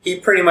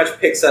pretty much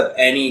picks up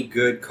any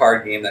good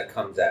card game that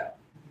comes out.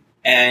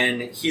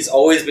 And he's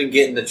always been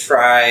getting to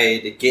try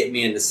to get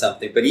me into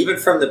something. But even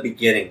from the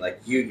beginning, like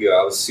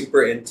Yu-Gi-Oh, I was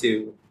super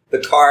into the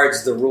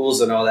cards, the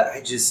rules, and all that.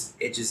 It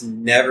just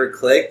never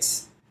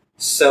clicked.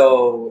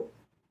 So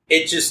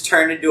it just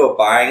turned into a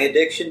buying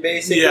addiction,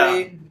 basically.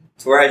 Yeah.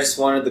 To where I just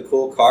wanted the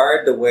cool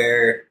card, to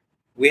where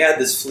we had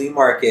this flea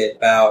market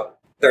about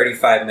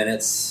 35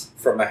 minutes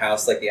from my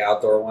house, like the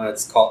outdoor one. We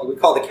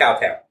call it the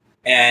Cowtown.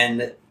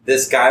 And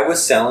this guy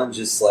was selling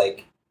just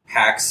like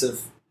packs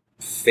of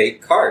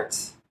fake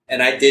cards.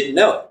 And I didn't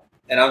know it.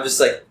 And I'm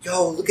just like,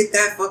 yo, look at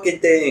that fucking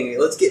thing.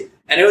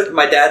 And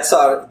my dad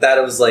saw that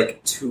it was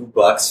like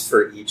 $2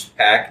 for each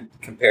pack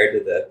compared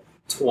to the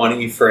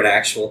 20 for an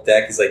actual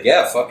deck. He's like,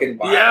 yeah, fucking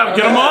buy Yeah,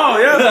 get them all.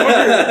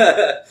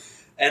 Yeah.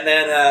 And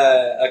then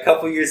a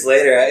couple years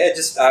later, I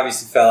just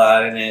obviously fell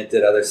out in it,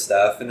 did other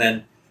stuff. And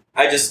then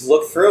I just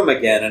looked through them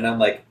again and I'm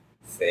like,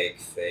 fake.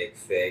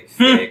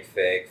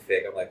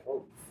 I'm like,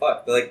 oh,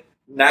 fuck. But like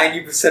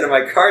 90% of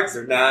my cards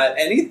are not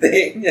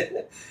anything.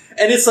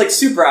 And it's like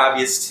super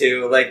obvious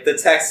too. Like the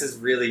text is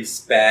really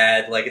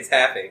bad. Like it's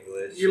half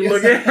English. You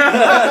look at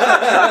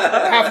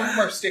half of them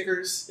are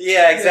stickers.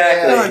 Yeah,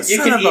 exactly. Yeah. Oh,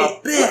 son of a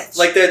bitch.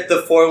 Like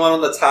the foil one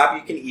on the top,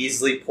 you can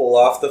easily pull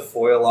off the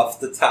foil off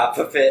the top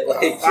of it.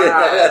 Like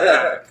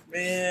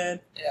man.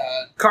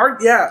 Yeah.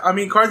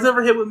 Cards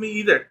never hit with me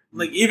either.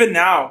 Like even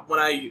now when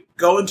I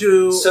go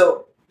into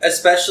So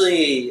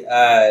especially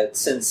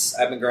since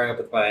I've been growing up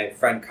with my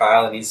friend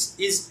Kyle, and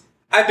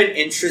I've been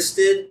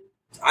interested.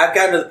 I've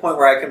gotten to the point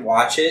where I can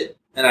watch it,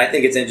 and I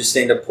think it's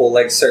interesting to pull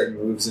like certain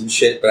moves and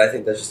shit. But I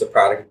think that's just a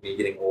product of me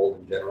getting old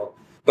in general.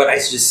 But I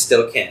just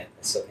still can't.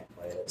 Play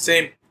it.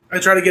 Same. I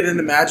tried to get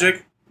into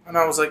Magic, and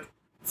I was like,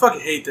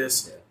 "Fucking hate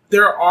this." Yeah.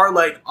 There are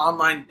like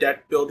online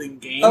deck building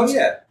games. Oh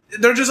yeah,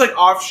 they're just like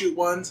offshoot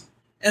ones,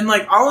 and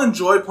like I'll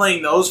enjoy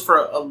playing those for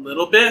a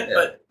little bit,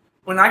 but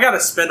when I gotta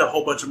spend a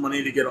whole bunch of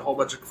money to get a whole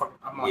bunch of fucking,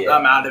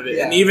 I'm out of it.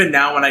 Yeah. And even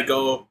now, when I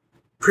go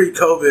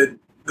pre-COVID,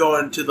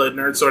 going to the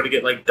nerd store to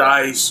get like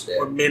dice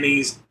or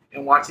minis,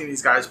 and watching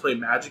these guys play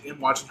Magic and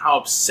watching how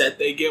upset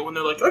they get when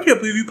they're like, "I can't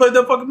believe you played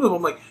that fucking move."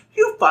 I'm like,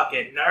 "You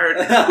fucking nerd.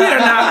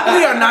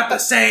 We are not the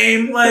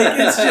same. Like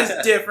it's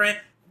just different."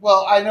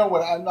 Well, I know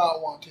what I'm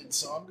not wanted,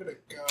 so I'm gonna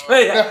go.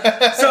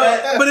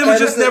 But it was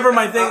just never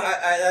my thing.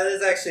 That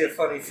is actually a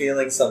funny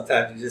feeling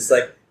sometimes. You're just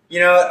like, you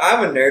know what?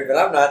 I'm a nerd, but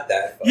I'm not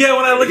that funny. Yeah,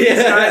 when I look at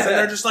these guys and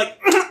they're just like,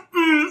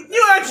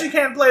 you actually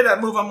can't play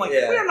that move. I'm like,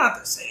 we're not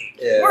the same.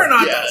 Yeah. We're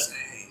not the same.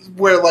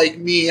 Where, like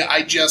me,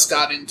 I just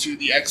got into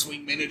the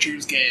X-Wing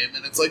miniatures game,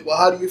 and it's like, well,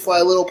 how do you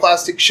fly little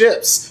plastic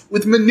ships?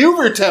 With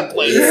maneuver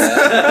templates.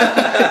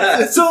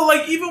 Yeah. So,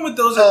 like, even with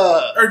those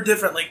are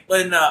different. Like,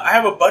 when I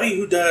have a buddy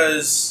who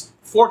does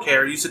 4K,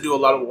 or used to do a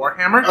lot of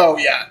Warhammer. Oh,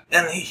 yeah.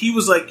 And he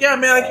was like, yeah,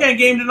 man, I can't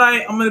game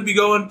tonight. I'm going to be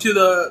going to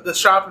the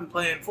shop and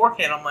playing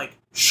 4K. And I'm like,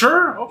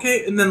 sure,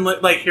 okay. And then,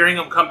 like, hearing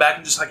him come back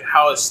and just, like,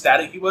 how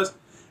ecstatic he was.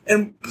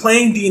 and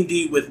playing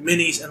D&D with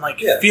minis and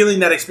feeling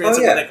that experience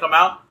when they come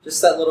out.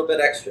 Just that little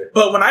bit extra.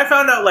 But when I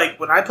found out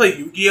when I play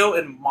Yu-Gi-Oh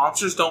and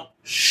monsters don't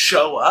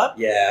show up,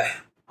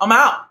 I'm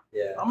out.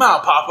 Yeah. I'm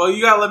out, Papa.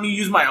 You gotta let me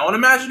use my own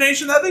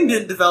imagination. That thing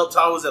didn't develop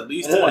till I was at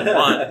least 21.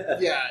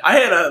 Yeah. I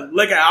had a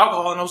lick of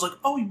alcohol and I was like,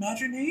 oh,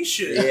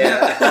 imagination.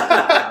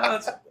 Yeah.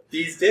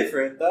 These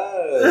different.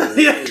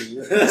 CTE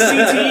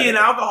and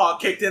alcohol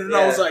kicked in and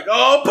I was like,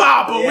 oh,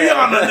 Papa, we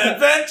on an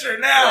adventure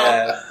now.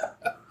 Yeah.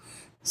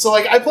 So,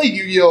 I played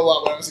Yu-Gi-Oh! A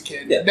lot when I was a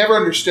kid. Yeah. Never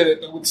understood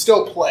it, but would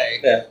still play.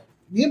 Yeah.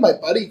 Me and my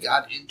buddy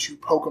got into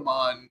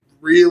Pokemon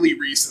really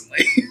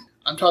recently.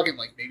 I'm talking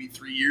maybe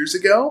 3 years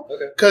ago.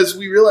 Okay. Because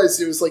we realized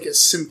it was a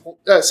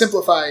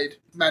simplified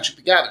Magic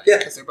the Gathering. Yeah.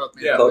 Because they're both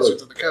made by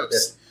Wizards of the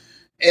Coast.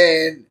 Yeah.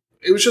 And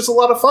it was just a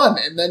lot of fun.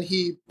 And then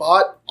he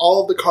bought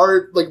all of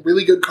the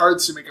really good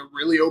cards to make a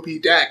really OP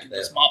deck and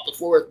just mopped the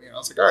floor with me. And I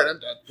was like, all right, I'm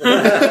done.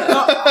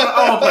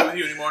 I won't play with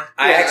you anymore.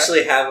 I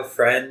actually have a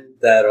friend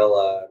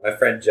that'll, my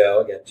friend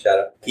Joe, again, shout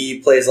out. He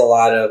plays a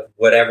lot of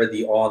whatever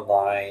the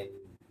online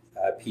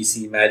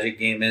PC Magic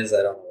game is. I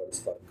don't know what it's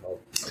fucking called.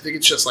 I think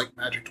it's just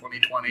Magic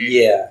 2020.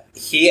 Yeah.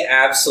 He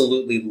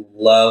absolutely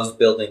loves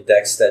building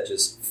decks that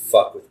just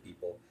fuck with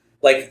people.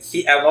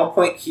 At one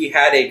point, he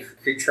had a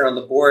creature on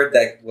the board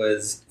that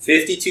was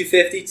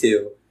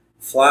 52/52,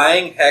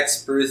 flying,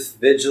 hexproof,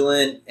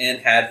 vigilant, and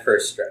had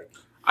first strike.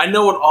 I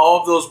know what all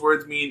of those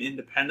words mean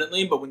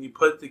independently, but when you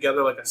put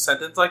together a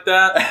sentence like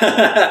that...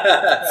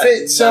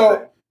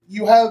 So,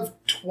 you have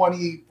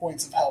 20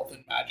 points of health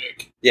in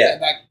Magic. Yeah.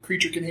 And that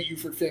creature can hit you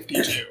for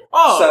 52.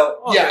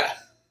 Yeah.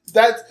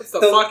 That's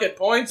the fucking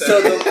point then. So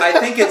I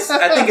think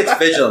it's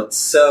vigilance.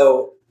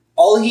 So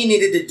all he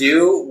needed to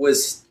do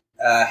was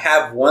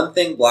have one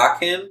thing block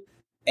him,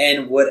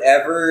 and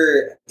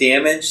whatever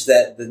damage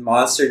that the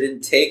monster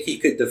didn't take, he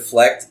could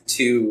deflect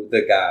to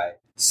the guy.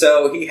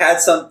 So he had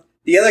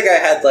the other guy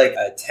had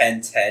a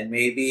 10-10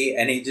 maybe,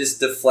 and he just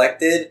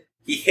deflected.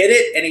 He hit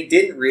it, and he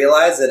didn't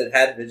realize that it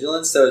had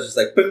vigilance, so it was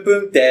just boom,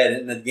 boom, dead,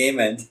 and the game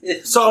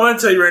ended. So I'm going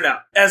to tell you right now,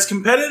 as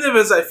competitive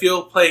as I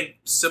feel playing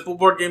simple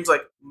board games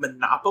like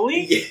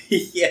Monopoly,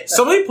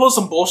 somebody pulls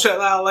some bullshit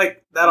out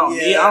like that on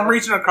me, I'm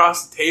reaching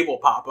across the table,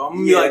 Papa. I'm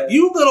going to be like,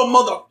 you little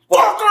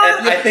motherfucker!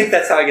 And I think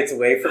that's how he gets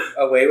away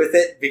with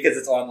it, because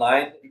it's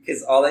online,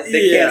 because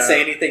they can't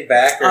say anything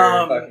back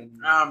or fucking...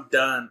 I'm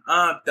done.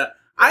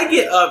 I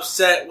get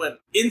upset when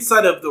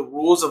inside of the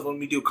rules of when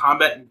we do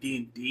combat in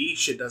D&D,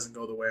 shit doesn't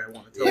go the way I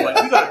want it to. You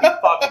gotta be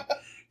fucking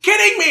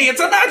kidding me! It's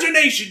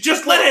imagination.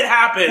 Just let it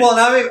happen. Well,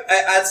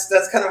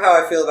 that's kind of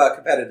how I feel about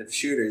competitive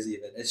shooters.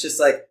 Even it's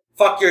just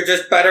fuck, you're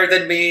just better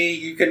than me.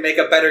 You can make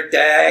a better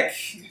deck.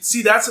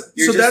 See, that's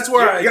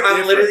where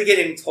I'm literally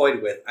getting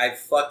toyed with. I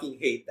fucking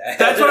hate that.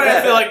 That's what I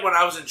feel like when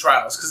I was in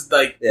trials, because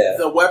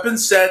the weapon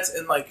sets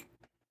and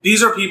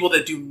these are people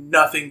that do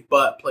nothing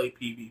but play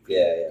PvP.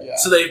 Yeah.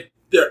 So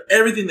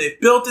everything they've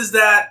built is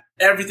that.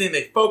 Everything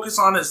they focus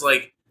on is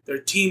their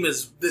team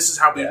is, this is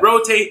how we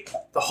rotate,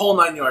 the whole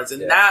 9 yards.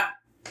 And that,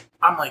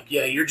 I'm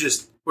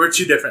we're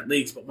two different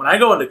leagues. But when I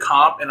go into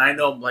comp and I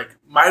know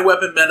my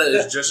weapon meta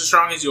is just as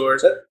strong as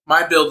yours,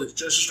 my build is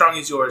just as strong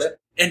as yours,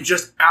 and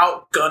just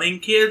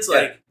outgunning kids,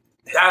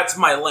 that's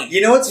my lane.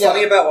 You know what's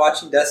funny about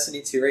watching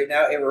Destiny 2 right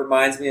now? It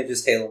reminds me of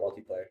just Halo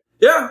multiplayer.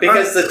 Yeah.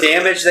 Because the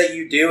damage that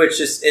you do, it's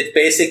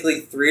basically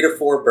 3 to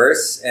 4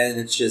 bursts, and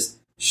it's just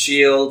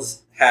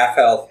shields, half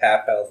health,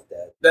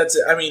 dead. That's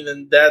it. I mean,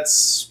 then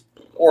that's...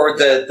 Or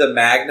the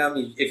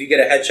Magnum, if you get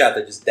a headshot,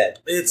 they're just dead.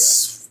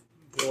 It's...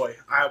 Boy,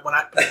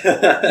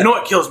 you know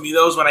what kills me,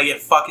 though, is when I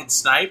get fucking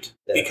sniped.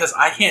 Yeah. Because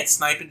I can't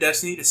snipe in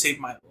Destiny to save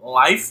my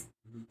life.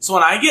 So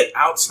when I get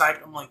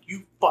out-sniped, I'm like,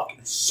 you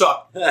fucking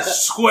suck.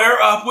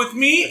 Square up with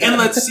me, and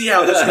let's see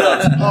how this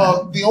goes.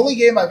 The only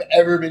game I've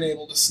ever been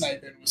able to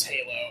snipe in was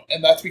Halo,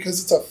 and that's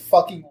because it's a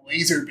fucking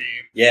laser beam.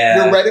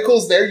 Yeah. Your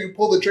reticle's there, you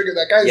pull the trigger,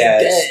 that guy's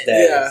dead.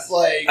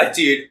 Yeah.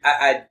 Dude,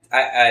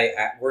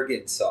 I we're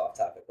getting so off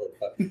topic.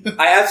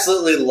 I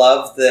absolutely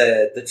love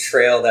the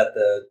trail that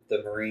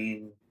the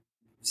Marine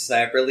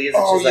sniper leaves.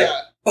 It's just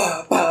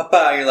bah, bah,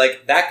 bah. And you're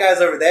like, that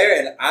guy's over there,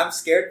 and I'm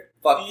scared.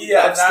 Fuck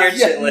yeah, I'm scared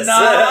shitless.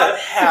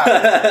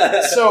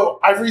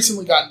 So I've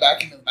recently gotten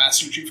back into the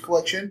Master Chief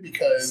Collection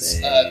because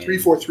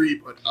 343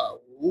 put a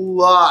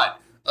lot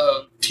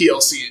of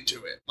TLC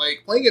into it.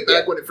 Playing it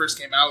back when it first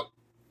came out,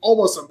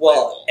 almost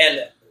unplayable. Well,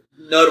 and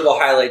notable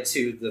highlight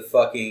to the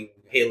fucking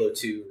Halo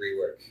 2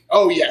 rework.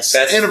 Oh yes,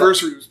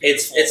 Anniversary was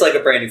beautiful. It's like a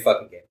brand new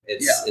fucking game.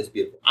 It's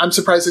beautiful. I'm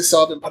surprised they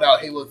still haven't put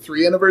out Halo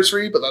 3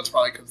 Anniversary, but that's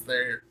probably because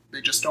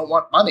they just don't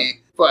want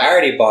money. But I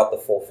already bought the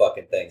full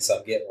fucking thing, so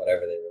I'm getting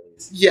whatever they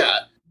release.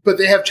 Yeah, but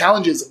they have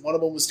challenges, and one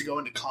of them was to go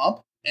into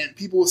comp, and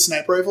people with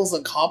sniper rifles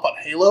and comp on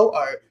Halo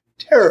are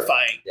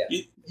terrifying.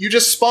 Yeah. You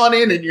just spawn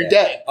in and you're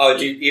dead. Oh,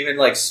 dude, even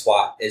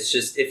SWAT. It's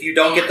just, if you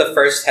don't get the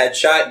first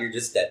headshot, you're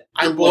just dead.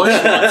 I love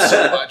SWAT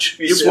so much.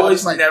 Your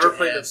boys never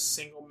played a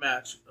single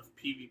match of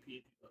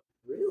PvP.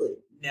 Really?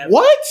 Never.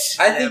 What?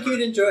 I think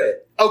you'd enjoy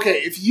it.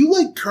 Okay, if you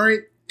like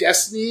current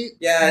Destiny,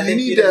 I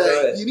think you'd enjoy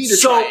it. You need to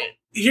try it.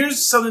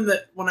 Here's something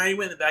that when I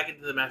went back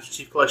into the Master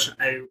Chief Collection,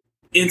 I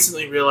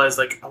instantly realized,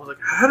 like, I was like,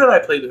 how did I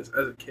play this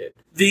as a kid?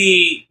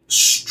 The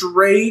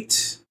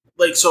straight,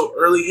 like, so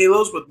early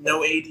Halos with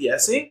no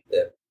ADSing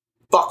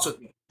fucks with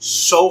me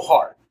so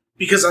hard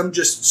because I'm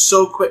just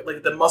so quick.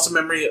 Like, the muscle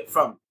memory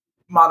from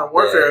Modern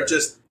Warfare of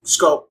just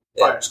scope,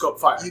 fire, scope,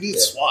 fire. You need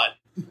SWAT.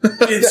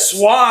 It's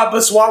SWAT,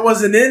 but SWAT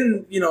wasn't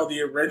in,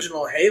 the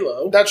original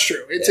Halo. That's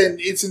true.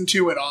 It's in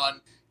 2 and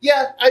on.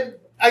 Yeah,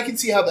 I can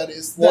see how that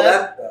is. Well,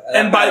 that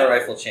and by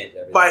rifle changed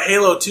everything. By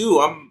Halo 2,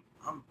 I'm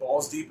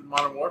balls deep in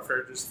Modern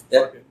Warfare. Just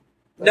fucking.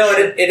 No,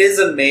 it is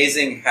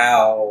amazing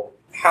how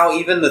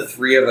even the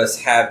three of us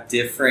have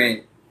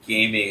different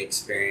gaming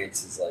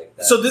experiences like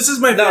that. So this is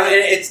my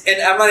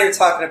and I'm not even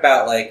talking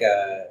about like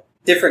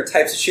different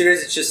types of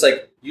shooters. It's just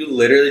like you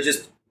literally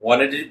just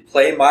wanted to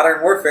play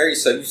Modern Warfare,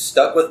 so you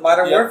stuck with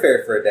Modern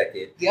Warfare for a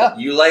decade. Yeah,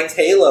 you liked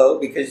Halo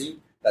because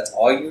that's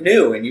all you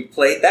knew, and you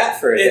played that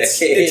for a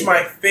decade. It's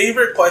my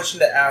favorite question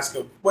to ask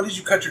of what did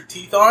you cut your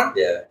teeth on?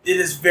 Yeah, it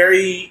is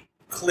very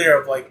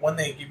clear of like when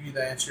they give you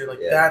the answer, like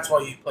that's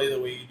why you play the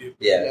way you do.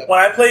 Yeah. When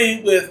I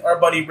play with our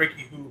buddy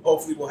Ricky, who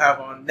hopefully we'll have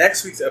on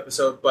next week's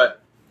episode,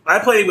 but when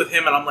I played with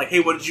him and I'm like,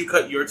 hey, what did you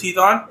cut your teeth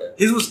on? Yeah.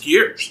 His was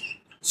gears.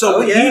 So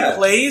when he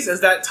plays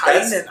as that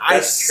Titan, and I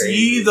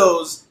see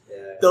those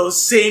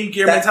same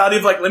gear mentality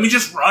of like, let me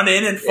just run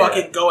in and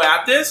fucking go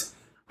at this.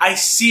 I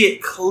see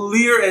it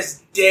clear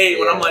as day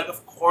when I'm like,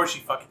 of course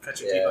you fucking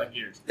cut your teeth on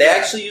gears. They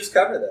actually use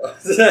cover though.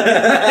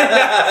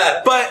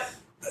 But,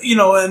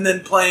 and then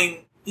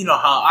playing,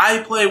 how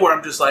I play where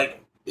I'm just like,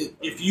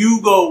 if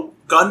you go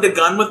gun to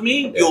gun with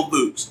me, you'll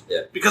lose.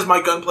 Yeah. Because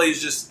my gunplay is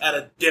just at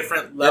a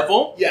different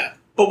level. Yeah.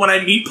 But when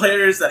I meet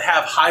players that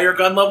have higher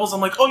gun levels,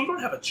 I'm like, oh, you don't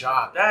have a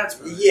job. That's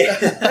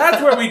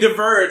where we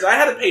diverge. I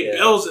had to pay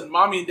bills, and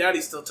mommy and daddy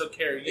still took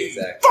care of you.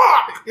 Exactly.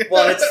 Fuck!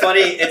 Well, it's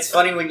funny. It's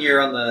funny when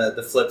you're on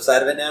the flip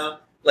side of it now.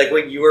 Like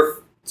when you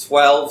were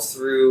 12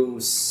 through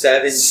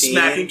 17.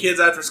 Smacking kids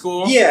after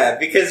school? Yeah,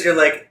 because you're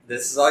like,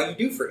 this is all you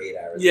do for 8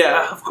 hours.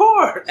 Yeah, of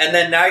course. And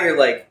then now you're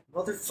like,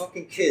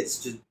 motherfucking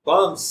kids, just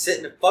bums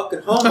sitting at fucking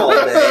home all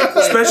day.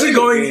 Especially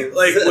going,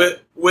 like,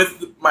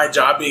 with my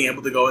job being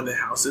able to go into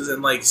houses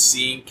and, like,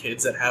 seeing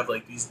kids that have,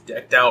 like, these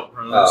decked out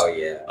rooms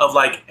of,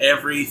 like,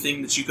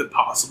 everything that you could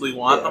possibly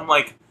want. I'm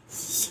like,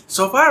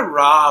 so if I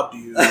robbed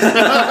you,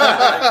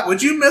 like,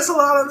 would you miss a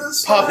lot of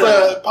this?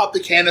 Pop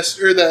the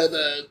canister,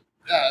 the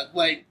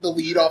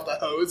lead off the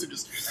hose and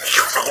just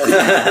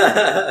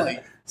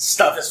like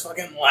stuff his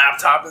fucking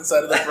laptop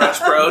inside of the brush,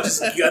 bro.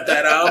 Just gut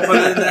that out, put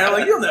it in there.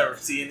 Like, you'll never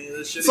see any of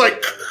this shit. It's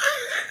like,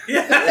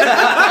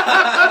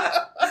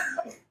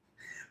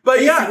 but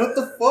what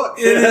the fuck?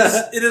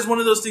 It is one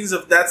of those things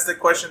of that's the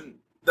question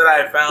that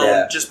I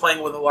found just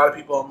playing with a lot of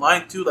people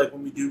online too. Like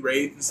when we do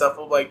raids and stuff,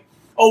 of like,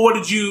 oh, what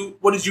did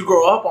you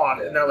grow up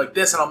on? And they're like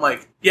this, and I'm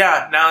like,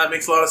 yeah, now that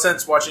makes a lot of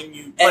sense watching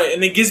you play,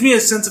 and it gives me a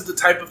sense of the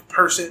type of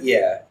person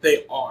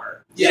they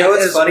are. You know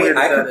what's funny?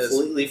 I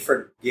completely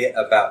forget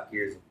about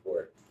Gears of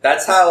War.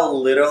 That's how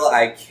little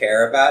I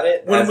care about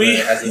it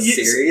as a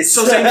series.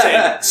 So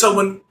same. So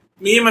when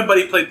me and my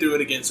buddy played through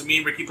it again, so me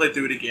and Ricky played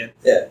through it again,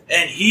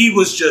 and he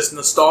was just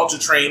nostalgia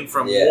train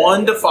from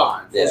 1 to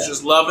 5. Was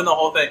just loving the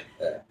whole thing.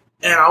 Yeah.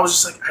 And I was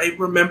just like, I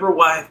remember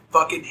why I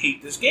fucking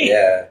hate this game.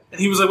 Yeah.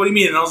 And he was like, what do you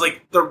mean? And I was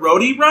like, the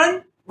roadie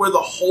run where the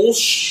whole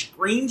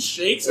screen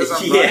shakes as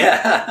I'm running.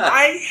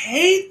 I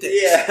hate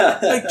this. Yeah.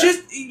 Like,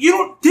 just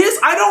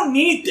I don't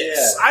need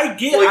this. Yeah.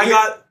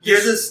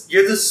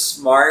 You're the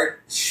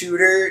smart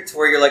shooter to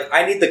where you're like,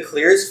 I need the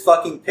clearest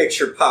fucking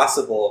picture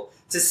possible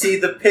to see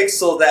the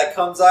pixel that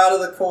comes out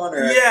of the corner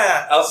of my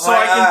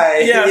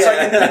eye. So I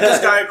can pick this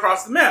guy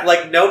across the map.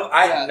 Like, no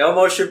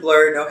motion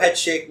blur, no head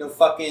shake, no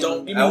fucking...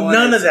 Don't give me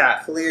none of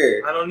that.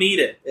 Clear. I don't need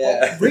it.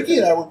 Yeah. Well, Ricky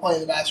and I were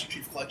playing the Master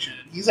Chief Collection,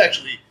 and he's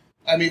actually...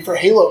 I mean, for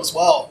Halo as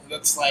well,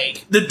 that's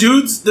like... The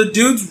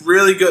dude's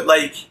really good.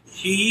 Like,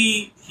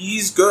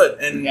 he's good,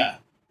 and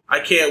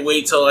I can't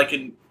wait till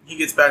he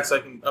gets back so I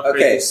can upgrade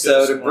Okay,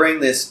 so to bring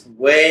this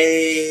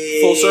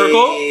way... Full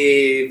circle?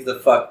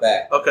 The fuck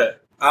back. Okay.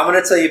 I'm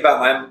going to tell you about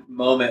my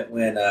moment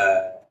when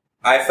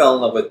I fell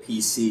in love with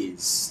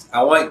PCs.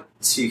 I want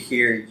to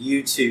hear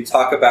you two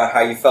talk about how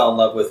you fell in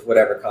love with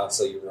whatever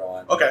console you were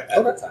on at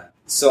the time.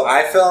 So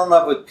I fell in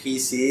love with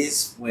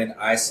PCs when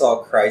I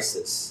saw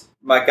Crysis.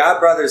 My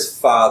godbrother's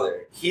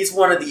father, he's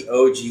one of the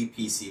OG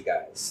PC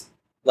guys.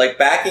 Like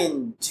back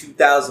in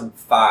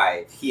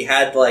 2005, he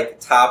had like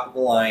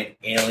top-of-the-line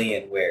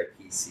Alienware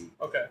PC.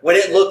 Okay. When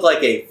it looked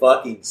like a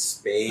fucking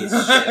spaceship.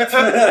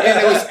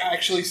 And it was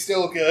actually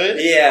still good?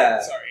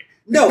 Yeah. Sorry.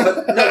 No,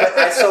 but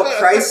I saw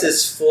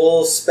Crysis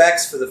full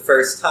specs for the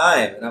first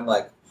time, and I'm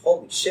like,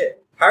 holy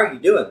shit, how are you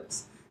doing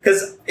this?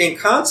 Because in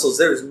consoles,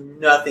 there was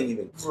nothing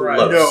even close.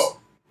 Right. No.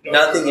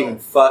 Nothing even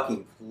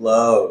fucking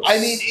close. I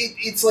mean,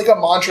 it's like a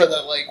mantra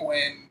that, like,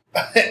 when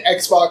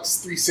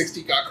Xbox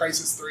 360 got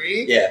Crysis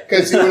 3,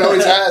 because you would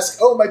always ask,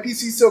 oh, my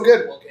PC's so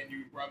good. Well, can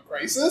you run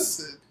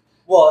Crysis?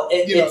 Well,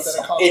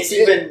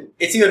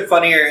 it's even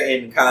funnier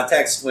in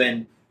context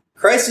when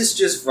Crysis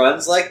just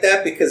runs like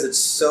that because it's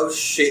so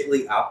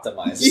shitly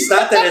optimized. It's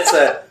not that it's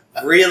a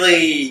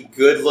really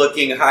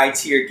good-looking,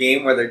 high-tier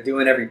game where they're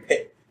doing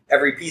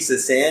every piece of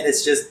sand.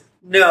 It's just,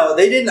 no,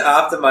 they didn't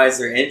optimize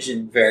their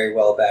engine very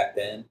well back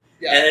then.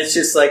 Yeah. And it's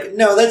just like,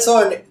 no, that's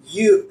on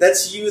you.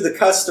 That's you, the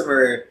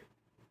customer,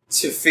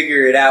 to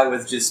figure it out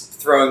with just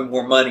throwing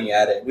more money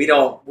at it. We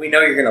know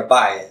you're going to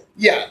buy it.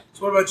 Yeah.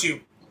 So what about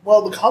you?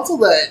 Well, the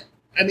console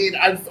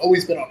I've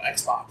always been on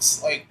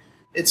Xbox. Like,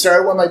 it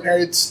started when my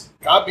parents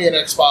got me an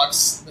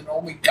Xbox, and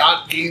only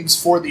got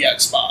games for the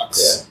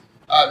Xbox.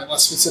 Yeah.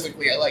 Unless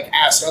specifically I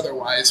asked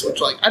otherwise,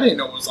 which I didn't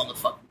know was on the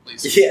fucking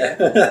PlayStation.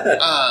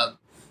 Yeah.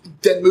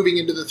 Then moving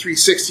into the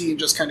 360 and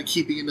just kind of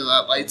keeping into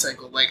that light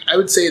cycle, I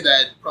would say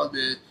that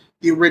probably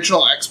the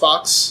original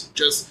Xbox,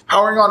 just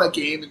powering on a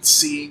game and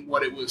seeing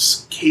what it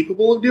was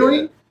capable of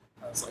doing,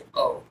 I was like,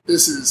 oh,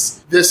 this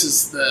is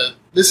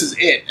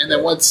it. And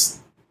then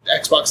once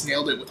Xbox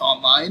nailed it with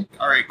online,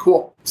 all right,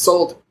 cool,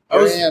 sold. I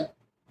was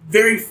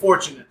very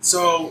fortunate.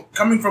 So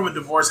coming from a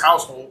divorced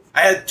household,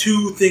 I had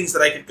two things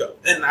that I could go,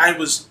 and I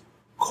was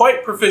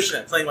quite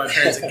proficient at playing my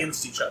parents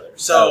against each other.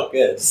 So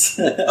good.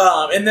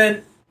 And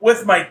then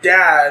with my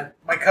dad,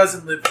 my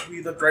cousin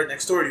we lived right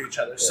next door to each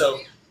other. So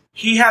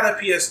he had a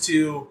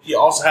PS2. He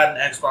also had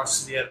an Xbox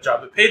because he had a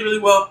job that paid really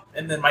well.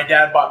 And then my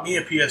dad bought me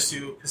a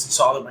PS2 because he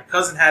saw that my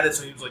cousin had it.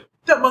 So he was like,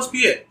 that must be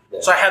it.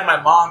 Yeah. So I had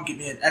my mom get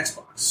me an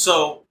Xbox.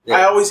 So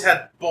I always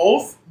had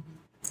both.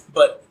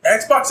 But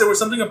Xbox, there was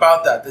something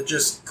about that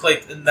just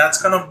clicked. And that's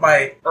kind of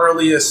my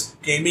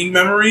earliest gaming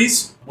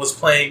memories, was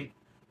playing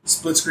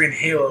split screen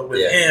Halo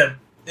with him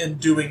and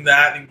doing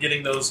that and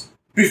getting those.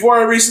 Before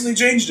I recently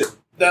changed it.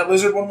 That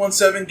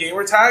Lizard117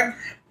 gamer tag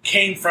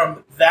came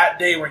from that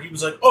day where he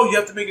was like, oh, you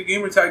have to make a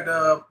gamer tag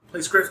to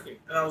play Scripts game.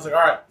 And I was like, all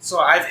right. So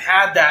I've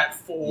had that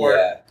for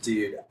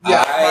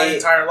my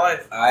entire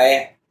life.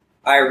 I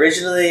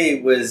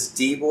originally was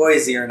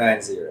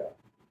D-Boy090.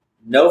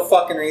 No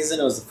fucking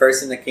reason. It was the first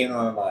thing that came to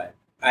my mind.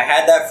 I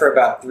had that for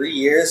about 3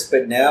 years,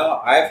 but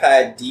now I've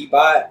had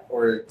D-Bot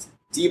with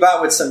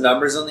some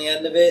numbers on the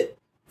end of it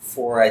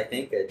for, I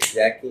think, a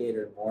decade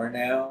or more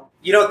now.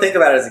 You don't think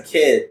about it as a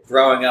kid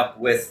growing up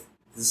with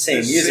the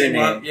same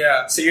username.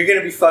 Yeah. So you're going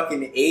to be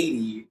fucking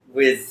 80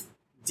 with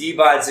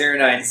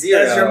D-Bot090.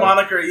 That's your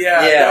moniker,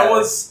 yeah. That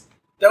was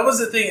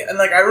the thing. And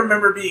I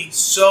remember being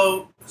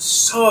so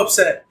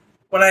upset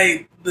when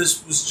I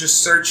was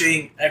just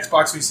searching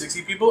Xbox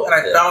 360 people, and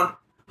I found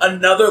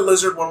another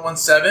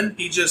Lizard117.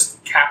 He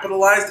just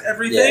capitalized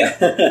everything.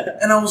 Yeah.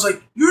 And I was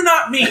like, you're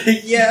not me.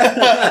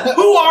 Yeah.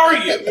 Who are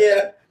you?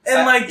 Yeah.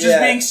 And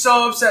being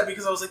so upset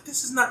because I was like,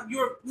 this is not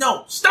your...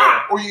 No,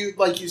 stop! Or you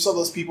saw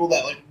those people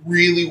that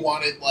really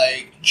wanted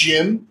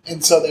Jim,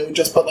 and so they would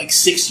just put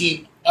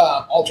 16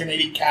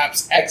 alternating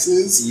caps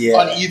X's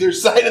on either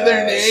side of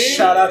their name.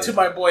 Shout out to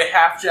my boy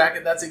Half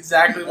Jacket. That's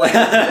exactly what it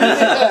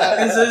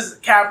is. It says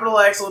capital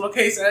X, little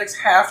case X,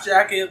 Half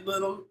Jacket,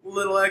 little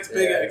X,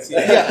 big X.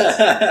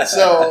 Yeah.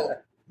 So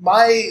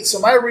my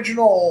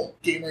original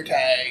gamer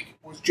tag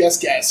was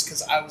Just Guess,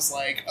 because I was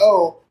like,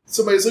 oh,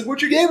 somebody's like,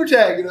 what's your gamer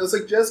tag? And I was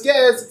like, Just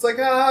Guess. It's like,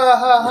 ha, ha,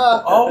 ha,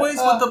 ha. Always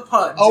with the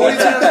puns. Always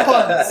with the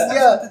puns.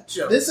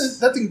 Yeah.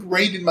 That's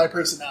ingrained in my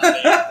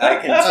personality. I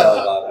can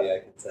tell, Bobby. I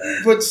can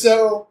tell. But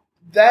so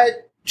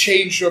that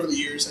changed over the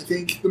years. I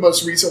think the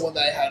most recent one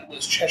that I had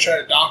was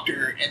Cheshire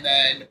Doctor, and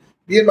then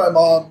me and my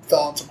mom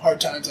fell on some hard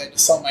times. I had to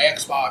sell my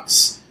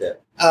Xbox. Yeah.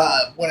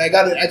 When I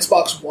got an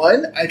Xbox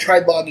One, I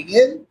tried logging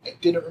in. I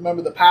didn't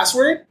remember the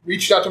password.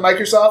 Reached out to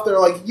Microsoft. They were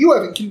like, you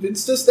haven't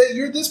convinced us that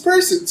you're this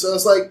person. So I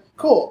was like,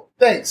 cool,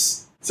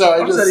 thanks. So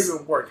how does that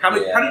even work? How do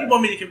you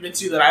want me to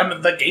convince you that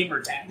I'm the gamer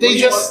tag?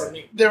 They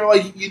were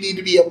like, you need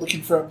to be able to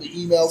confirm the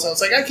emails. I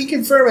was like, I can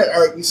confirm it.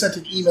 All right, we sent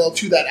an email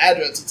to that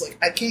address. It's like,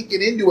 I can't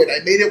get into it. I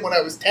made it when I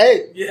was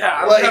 10. Yeah,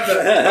 I don't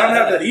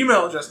have that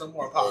email address no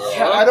more.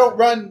 Yeah, I don't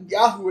run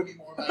Yahoo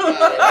anymore. I'm not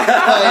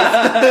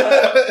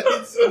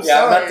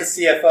the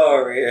CFO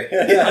over here.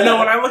 I know,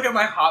 when I look at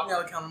my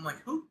Hotmail account, I'm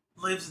like, who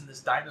lives in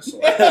this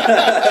dinosaur?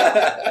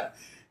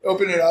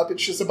 Open it up,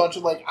 it's just a bunch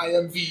of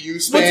IMVU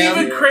spam. What's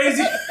even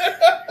crazy?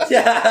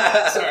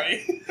 Yeah.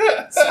 Sorry.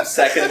 Some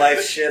Second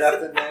Life shit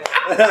up in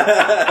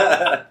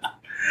there.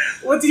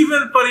 What's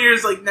even funnier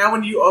is now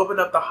when you open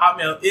up the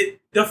Hotmail,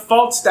 it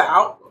defaults to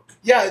Outlook.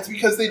 Yeah, it's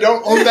because they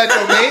don't own that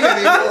domain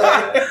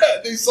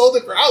anymore. They sold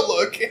it for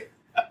Outlook.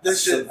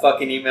 This some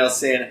fucking email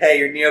saying, "Hey,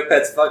 your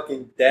Neopet's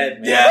fucking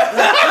dead, man. Yeah.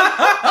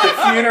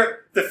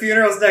 the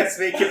funeral's next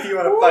week if you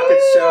want to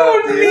fucking show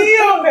up, dude."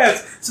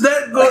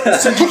 Neopets.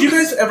 So did you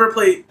guys ever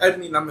play? I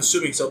mean, I'm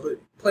assuming so, but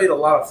played a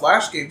lot of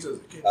Flash games as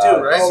a kid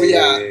too, right? Oh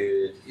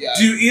yeah.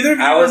 Do either of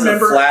you I was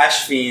remember? A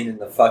Flash fiend in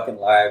the fucking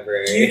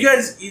library. Do you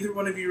guys either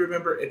one of you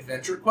remember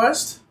Adventure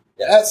Quest?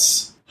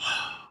 Yes.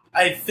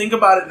 I think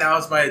about it now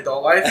as my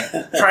adult life.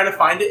 Trying to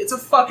find it. It's a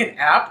fucking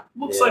app.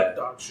 Looks like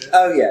dog shit.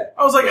 Oh, yeah.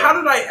 I was like, how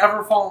did I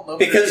ever fall in love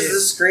with this? Because the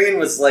screen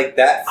was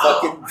that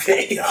fucking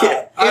big.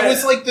 It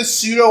was the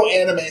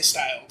pseudo-anime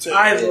style, too.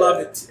 I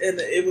love it. And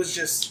it was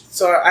just...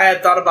 So I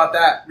had thought about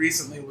that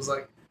recently. It was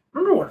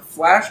remember when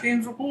Flash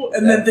games were cool?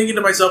 And then thinking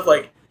to myself,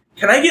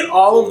 Can I get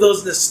all of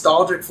those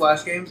nostalgic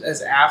Flash games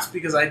as apps?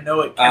 Because I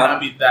know it cannot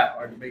be that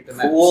hard to make them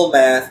apps.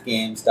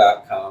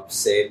 CoolMathGames.com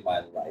saved my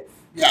life.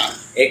 Yeah.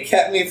 It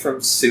kept me from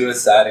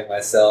suiciding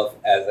myself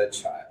as a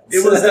child.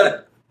 It was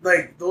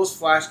those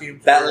Flash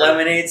games. That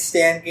lemonade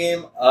stand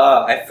game,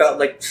 I felt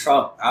like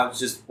Trump. I was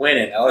just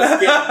winning. I was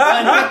getting money.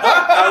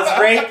 I was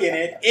raking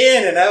it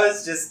in, and I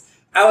was just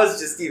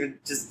even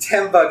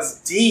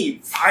 $10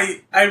 deep.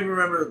 I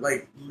remember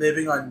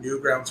living on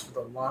Newgrounds for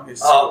the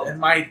longest, and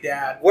my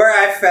dad, where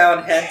I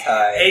found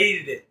hentai,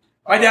 hated it.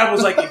 My dad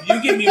was like, "If you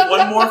give me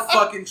one more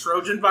fucking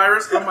Trojan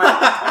virus on my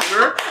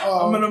computer,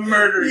 I'm gonna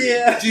murder you."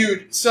 Yeah,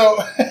 dude. So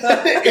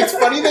it's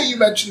funny that you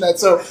mentioned that.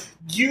 So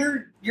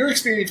your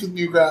experience with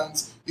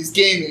Newgrounds is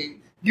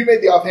gaming. You made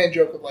the offhand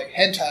joke of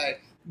hentai.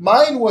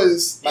 Mine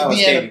was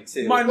gaming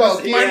too. Mine was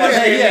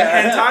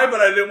hentai,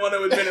 but I didn't want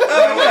to admit it.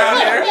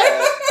 Around here.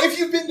 If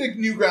you've been to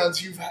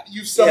Newgrounds,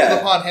 you've stumbled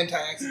upon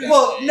hentai accidentally.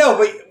 Well, no,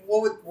 but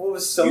what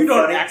was so funny? You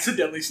don't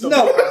accidentally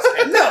stumble across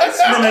hentai.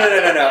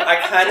 No. I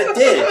kind of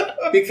did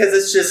because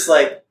it's just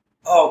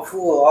oh,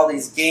 cool, all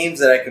these games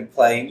that I can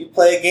play, and you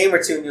play a game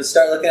or two, and you'll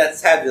start looking at the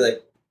tab, you're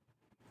like,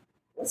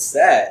 what's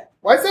that?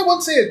 Why does that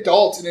one say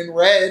adult and in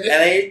red?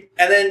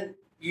 And then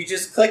you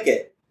just click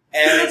it,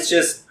 and it's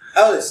just,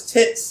 oh, there's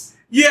tits.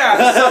 Yeah,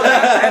 so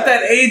at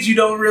that age, you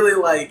don't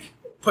really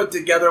put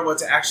together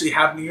what's actually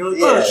happening. You're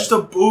like, oh, it's just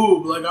a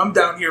boob. I'm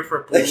down here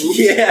for boobs.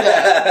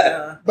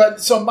 Yeah. But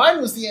so mine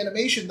was the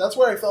animation. That's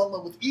where I fell in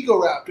love with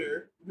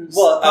Egoraptor.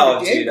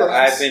 Dude,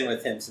 I've been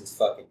with him since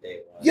fucking day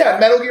one. Yeah,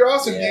 Metal Gear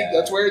Awesome. Yeah.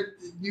 That's where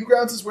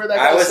Newgrounds is where that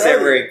guy I was started.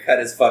 there where he cut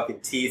his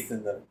fucking teeth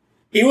in the.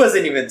 He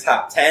wasn't even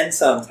top 10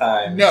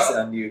 sometimes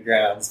on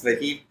Newgrounds,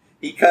 but he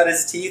cut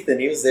his teeth and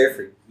he was there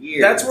for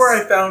years. That's where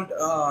I found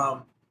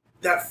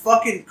that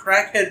fucking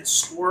crackhead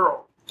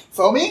squirrel.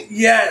 Foamy?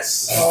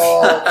 Yes.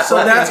 Oh, so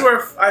that's where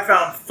I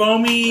found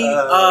Foamy,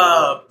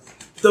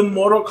 the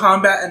Mortal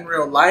Kombat in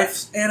real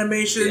life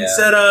animation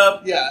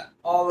setup. Yeah.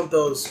 All of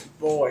those.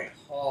 Boy,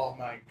 oh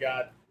my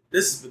god.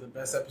 This has been the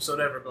best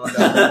episode ever going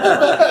down.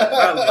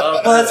 I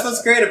love it. Well, that's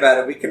what's great about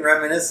it. We can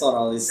reminisce on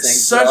all these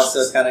things, but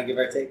also kind of give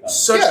our take on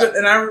it. Good.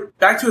 And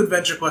back to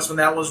Adventure Quest when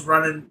that was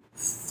running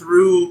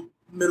through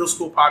middle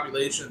school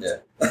populations.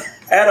 Yeah.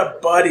 I had a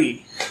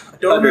buddy. I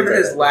don't remember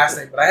his last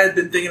name, but I had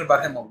been thinking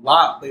about him a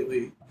lot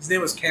lately. His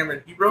name was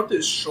Cameron. He wrote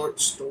this short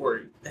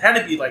story. It had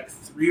to be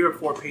 3 or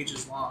 4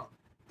 pages long.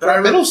 For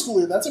a middle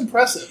schooler, that's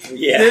impressive.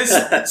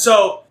 Yeah.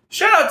 So,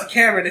 shout out to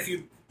Cameron if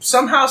you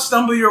somehow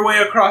stumble your way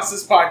across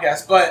this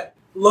podcast. But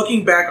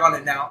looking back on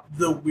it now,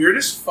 the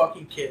weirdest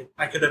fucking kid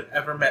I could have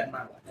ever met in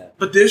my life. Yeah.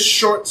 But this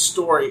short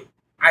story,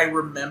 I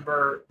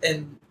remember,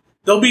 and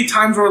there'll be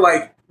times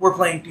where we're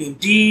playing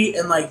D&D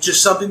and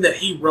just something that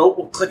he wrote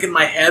will click in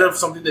my head of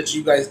something that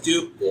you guys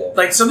do.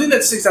 Yeah. Something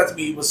that sticks out to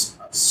me was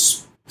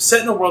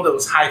set in a world that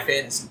was high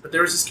fantasy, but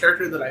there was this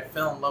character that I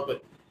fell in love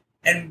with.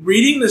 And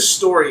reading this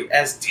story,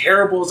 as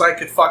terrible as I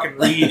could fucking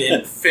read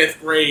in 5th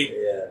grade,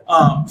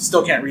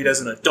 still can't read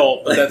as an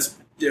adult, but that's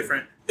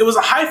different. It was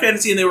a high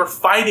fantasy and they were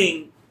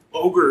fighting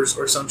ogres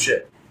or some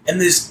shit.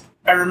 And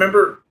I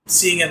remember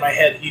seeing in my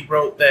head, he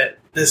wrote that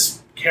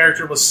this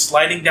character was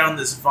sliding down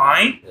this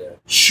vine,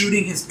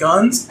 shooting his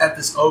guns at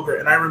this ogre,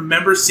 and I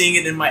remember seeing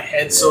it in my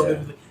head so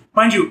vividly.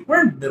 Mind you,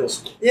 we're in middle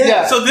school.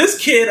 Yeah. So this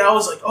kid, I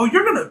was like, oh,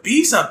 you're gonna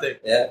be something.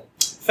 Yeah.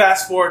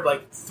 Fast forward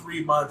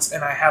 3 months,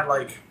 and I had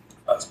a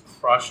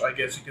crush, I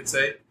guess you could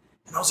say.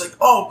 And I was like,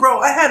 oh, bro,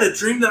 I had a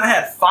dream that I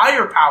had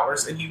fire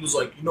powers, and he was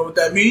like, you know what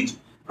that means?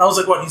 And I was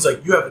like, what? He's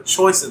like, you have a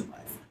choice in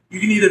life. You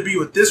can either be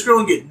with this girl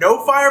and get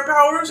no fire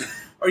powers,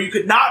 or you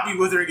could not be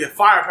with her and get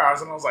fire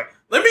powers. And I was like,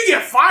 let me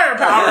get fire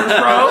powers,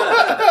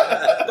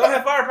 bro. Don't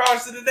have fire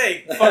powers to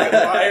today, fucking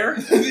liar.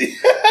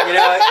 You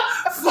know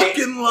what?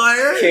 Fucking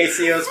liar.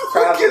 Casey, it was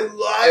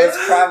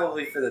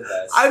probably for the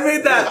best. I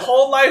made that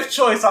whole life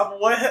choice off of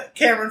what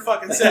Cameron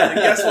fucking said,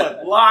 and guess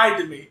what? Lied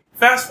to me.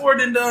 Fast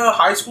forward into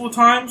high school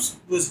times,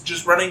 was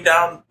just running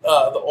down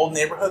the old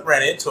neighborhood,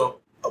 ran into him.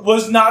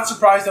 Was not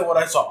surprised at what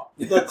I saw.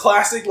 The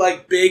classic,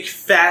 big,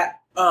 fat,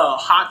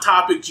 Hot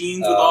Topic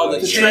jeans with all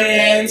the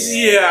chains.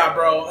 Yeah,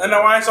 bro. And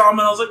then when I saw him,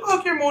 and I was like,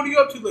 oh, Cameron, what are you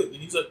up to lately?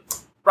 And he's like,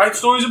 write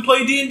stories and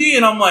play D&D.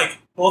 And I'm like,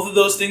 both of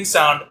those things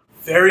sound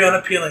very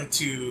unappealing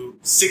to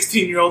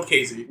 16-year-old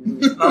Casey.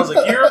 And I was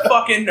like, you're a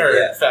fucking nerd.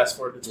 Yeah. Fast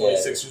forward to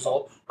 26 years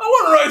old. I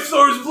want to write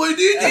stories and play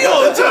D&D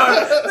all the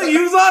time. Like, he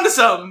was onto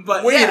something.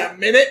 But wait a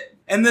minute.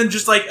 And then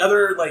just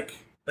other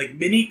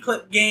mini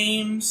clip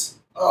games.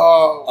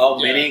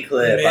 Mini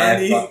clip.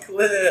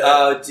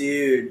 Oh,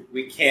 dude,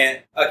 we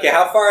can't. Okay,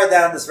 how far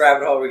down this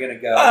rabbit hole are we gonna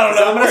go? I don't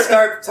know. I'm gonna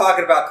start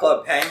talking about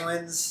Club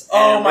Penguins.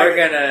 And we're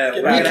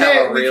gonna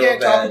have a real. We can't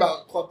talk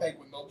about Club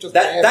Penguin.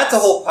 That's a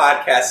whole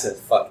podcast in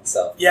fucking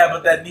self. Yeah,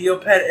 but that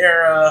Neopet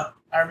era,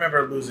 I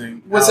remember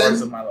losing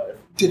hours of my life.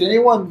 Did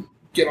anyone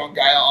get on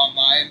Gaia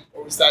Online,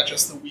 or was that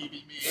just the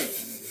Weeby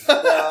meme?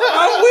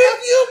 I'm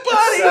with you,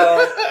 buddy.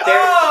 So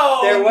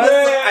there was.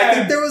 Man. I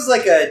think there was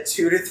a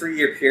 2 to 3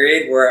 year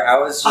period where I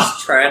was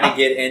just trying to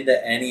get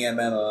into any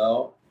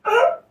MMO,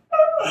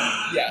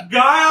 Yeah.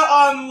 Gaia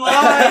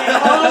Online.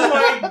 Oh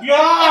my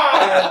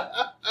god.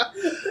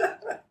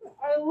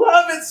 I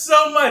love it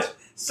so much.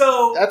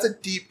 So That's a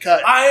deep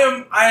cut.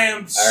 I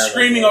am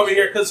screaming over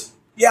here because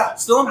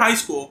still in high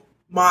school.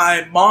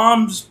 My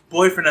mom's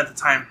boyfriend at the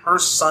time, her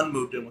son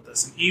moved in with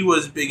us, and he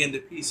was big into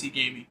PC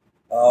gaming.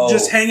 Oh,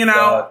 Just hanging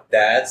out.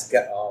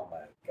 Oh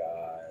my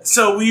god.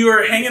 So we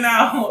were hanging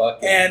out,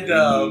 Fucking and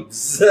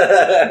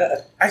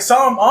I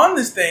saw him on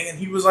this thing, and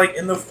he was like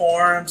in the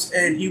forums,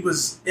 and he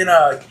was in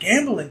a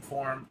gambling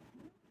forum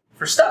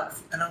for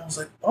stuff. And I was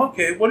like,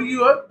 okay, what are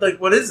you up? Like,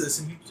 what is this?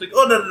 And he was like,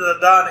 oh, da da da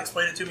da, and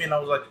explained it to me, and I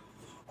was like,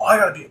 oh, I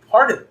gotta be a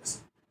part of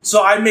this.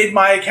 So I made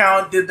my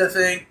account, did the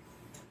thing,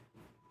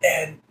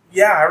 and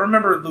I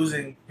remember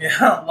losing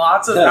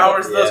lots of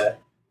hours of those.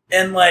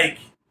 And like,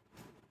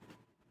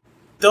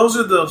 those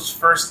are those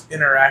first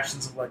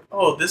interactions of like,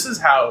 oh, this is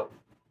how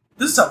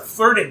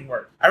flirting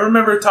works. I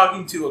remember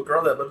talking to a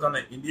girl that lived on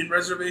an Indian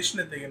reservation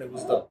and thinking it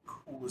was the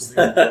coolest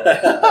thing in the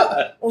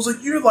world. I was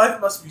like, your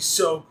life must be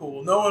so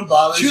cool. No one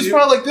bothers you. She was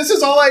probably like, this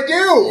is all I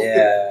do.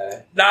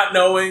 Yeah. Not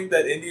knowing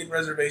that Indian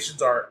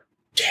reservations are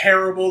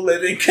terrible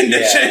living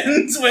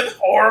conditions with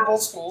horrible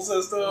school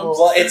systems.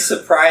 Well, it's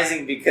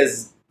surprising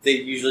because they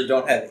usually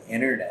don't have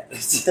internet.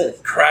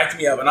 Cracked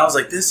me up, and I was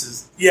like, this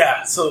is...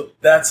 so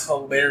that's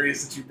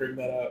hilarious that you bring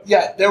that up.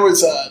 Yeah, there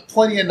was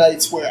plenty of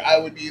nights where I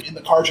would be in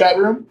the car chat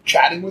room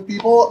chatting with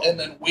people and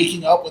then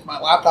waking up with my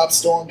laptop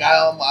still on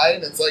Gaia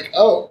Online. It's like,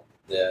 oh.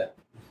 Yeah.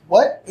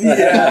 What? Yeah.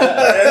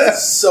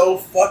 That's so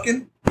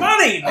fucking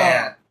funny,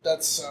 man.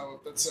 That's so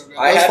good.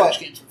 Flash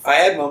games were fun. I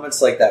had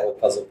moments like that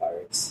with Puzzle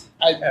Pirates.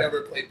 I've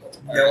never played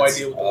Puzzle Pirates. No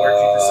idea what the word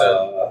you just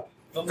said.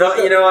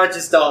 You know what?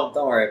 Just don't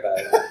worry about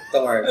it.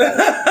 Don't worry about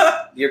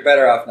it. You're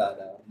better off not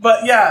now.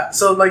 But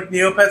so like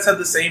Neopets had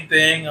the same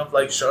thing of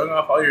like showing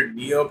off all your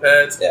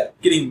Neopets,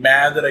 getting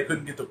mad that I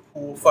couldn't get the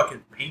cool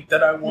fucking paint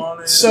that I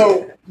wanted.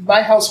 So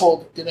my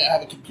household didn't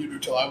have a computer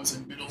till I was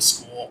in middle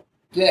school.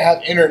 Didn't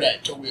have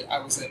internet till I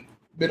was in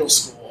middle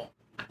school.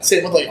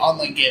 Same with like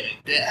online gaming.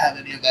 Didn't have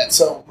any of that.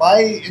 So my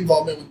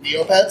involvement with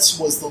Neopets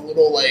was the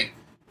little like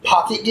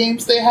pocket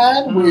games they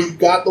had where you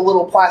got the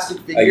little plastic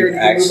figure and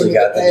you could move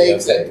into the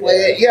eggs and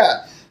play it.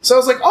 Yeah. So I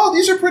was like, oh,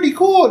 these are pretty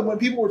cool. And when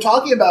people were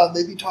talking about them,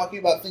 they'd be talking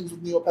about things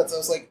with Neopets. I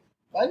was like,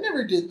 I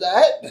never did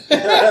that.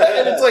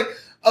 And it's like,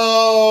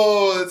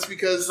 oh, it's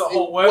because the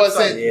whole it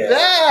wasn't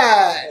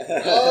that.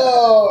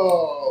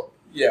 Oh.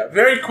 Yeah,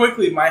 very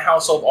quickly my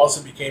household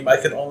also became I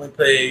could only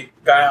play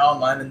Gaia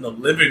Online in the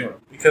living room.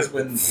 Because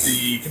when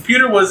the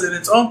computer was in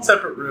its own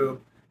separate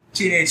room,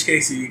 Teenage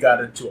Casey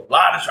got into a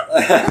lot of trouble.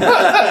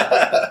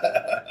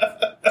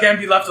 Can't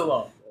be left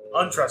alone.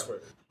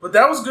 Untrustworthy. But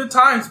that was good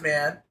times,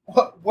 man.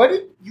 What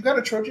did you got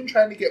a Trojan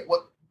trying to get?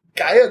 What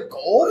Gaia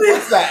Gold?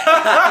 What's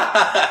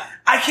that?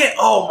 I can't.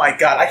 Oh my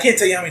god! I can't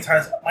tell you how many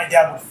times my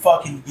dad would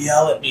fucking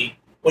yell at me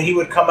when he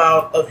would come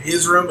out of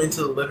his room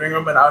into the living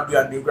room, and I would be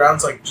on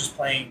Newgrounds, like just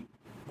playing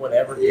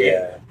whatever game.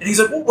 And he's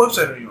like, "What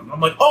website are you on?" I'm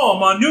like, "Oh,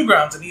 I'm on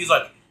Newgrounds," and he's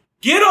like,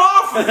 "Get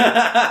off!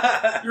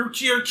 You're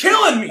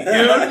killing me, dude!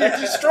 You're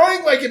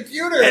destroying my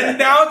computer." And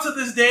now to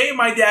this day,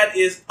 my dad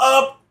is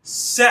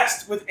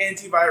obsessed with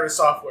antivirus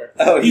software.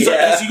 He's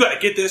like, you gotta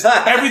get this.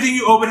 Everything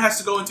you open has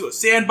to go into a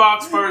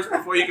sandbox first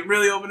before you can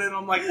really open it.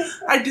 I'm like,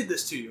 I did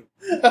this to you.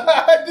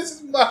 This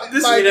is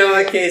my you know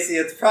what, Casey?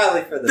 It's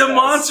probably for the best.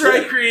 monster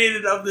I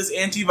created of this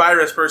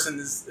antivirus person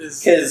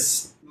is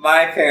because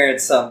my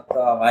parents.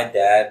 My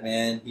dad,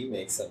 man, he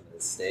makes some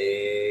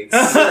mistakes.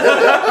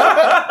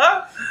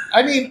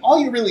 I mean, all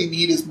you really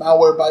need is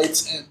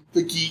Malwarebytes and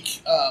the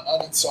Geek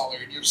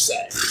uninstaller, and you're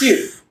set.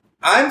 Dude,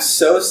 I'm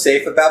so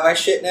safe about my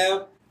shit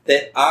now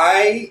that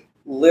I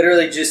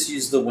literally just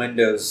use the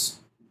Windows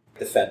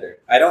Defender.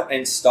 I don't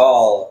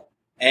install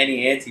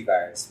any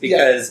antivirus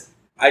because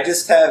I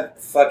just have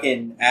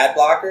fucking ad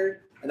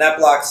blocker, and that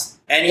blocks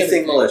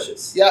anything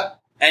malicious. Yeah.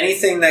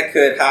 Anything that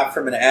could hop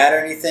from an ad or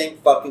anything,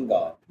 fucking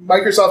gone.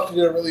 Microsoft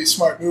did a really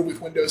smart move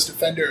with Windows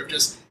Defender of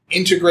just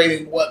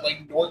integrating what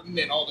like Norton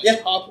and all the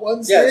top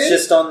ones. Yeah, it's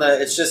just on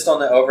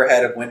the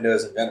overhead of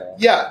Windows in general.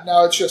 Yeah,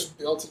 now it's just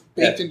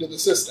baked into the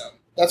system.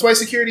 That's why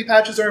security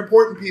patches are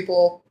important,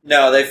 people.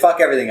 No, they fuck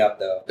everything up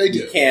though. They do.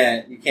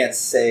 You can't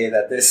say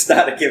that there's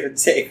not a give and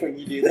take when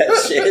you do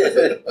that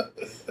shit.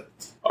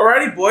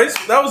 Alrighty, boys,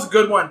 that was a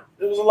good one.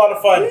 It was a lot of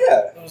fun.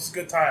 Yeah, it was a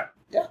good time.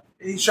 Yeah.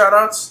 Any shout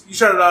outs? You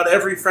shouted out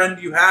every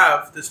friend you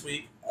have this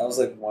week. I was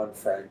like one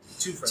friend.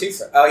 Two friends. Two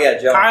friends. Oh yeah,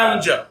 Joe. Kyle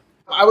and Joe.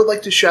 I would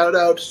like to shout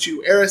out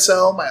to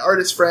Aracel, my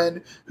artist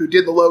friend, who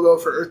did the logo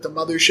for Earth the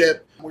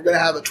Mothership. We're going to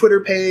have a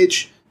Twitter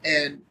page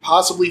and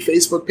possibly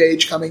Facebook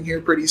page coming here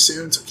pretty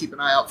soon, so keep an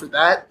eye out for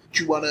that.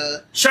 Do you want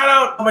to... Shout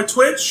out on my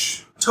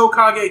Twitch,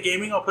 Tokage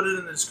Gaming. I'll put it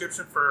in the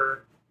description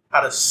for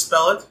how to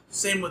spell it.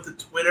 Same with the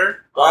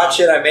Twitter. Watch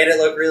it. I made it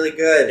look really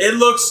good. It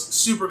looks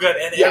super good.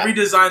 And every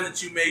design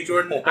that you make,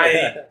 Jordan,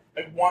 I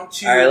want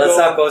to... All right, let's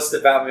not boast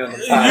about me on the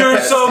podcast. You're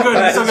so good.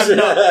 You're so good.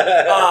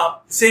 No.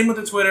 Same with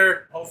the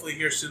Twitter. Hopefully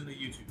here soon the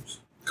YouTubes.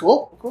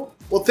 Cool.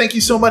 Well, thank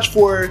you so much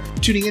for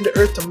tuning into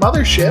Earth to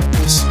Mothership.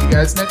 We'll see you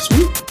guys next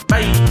week.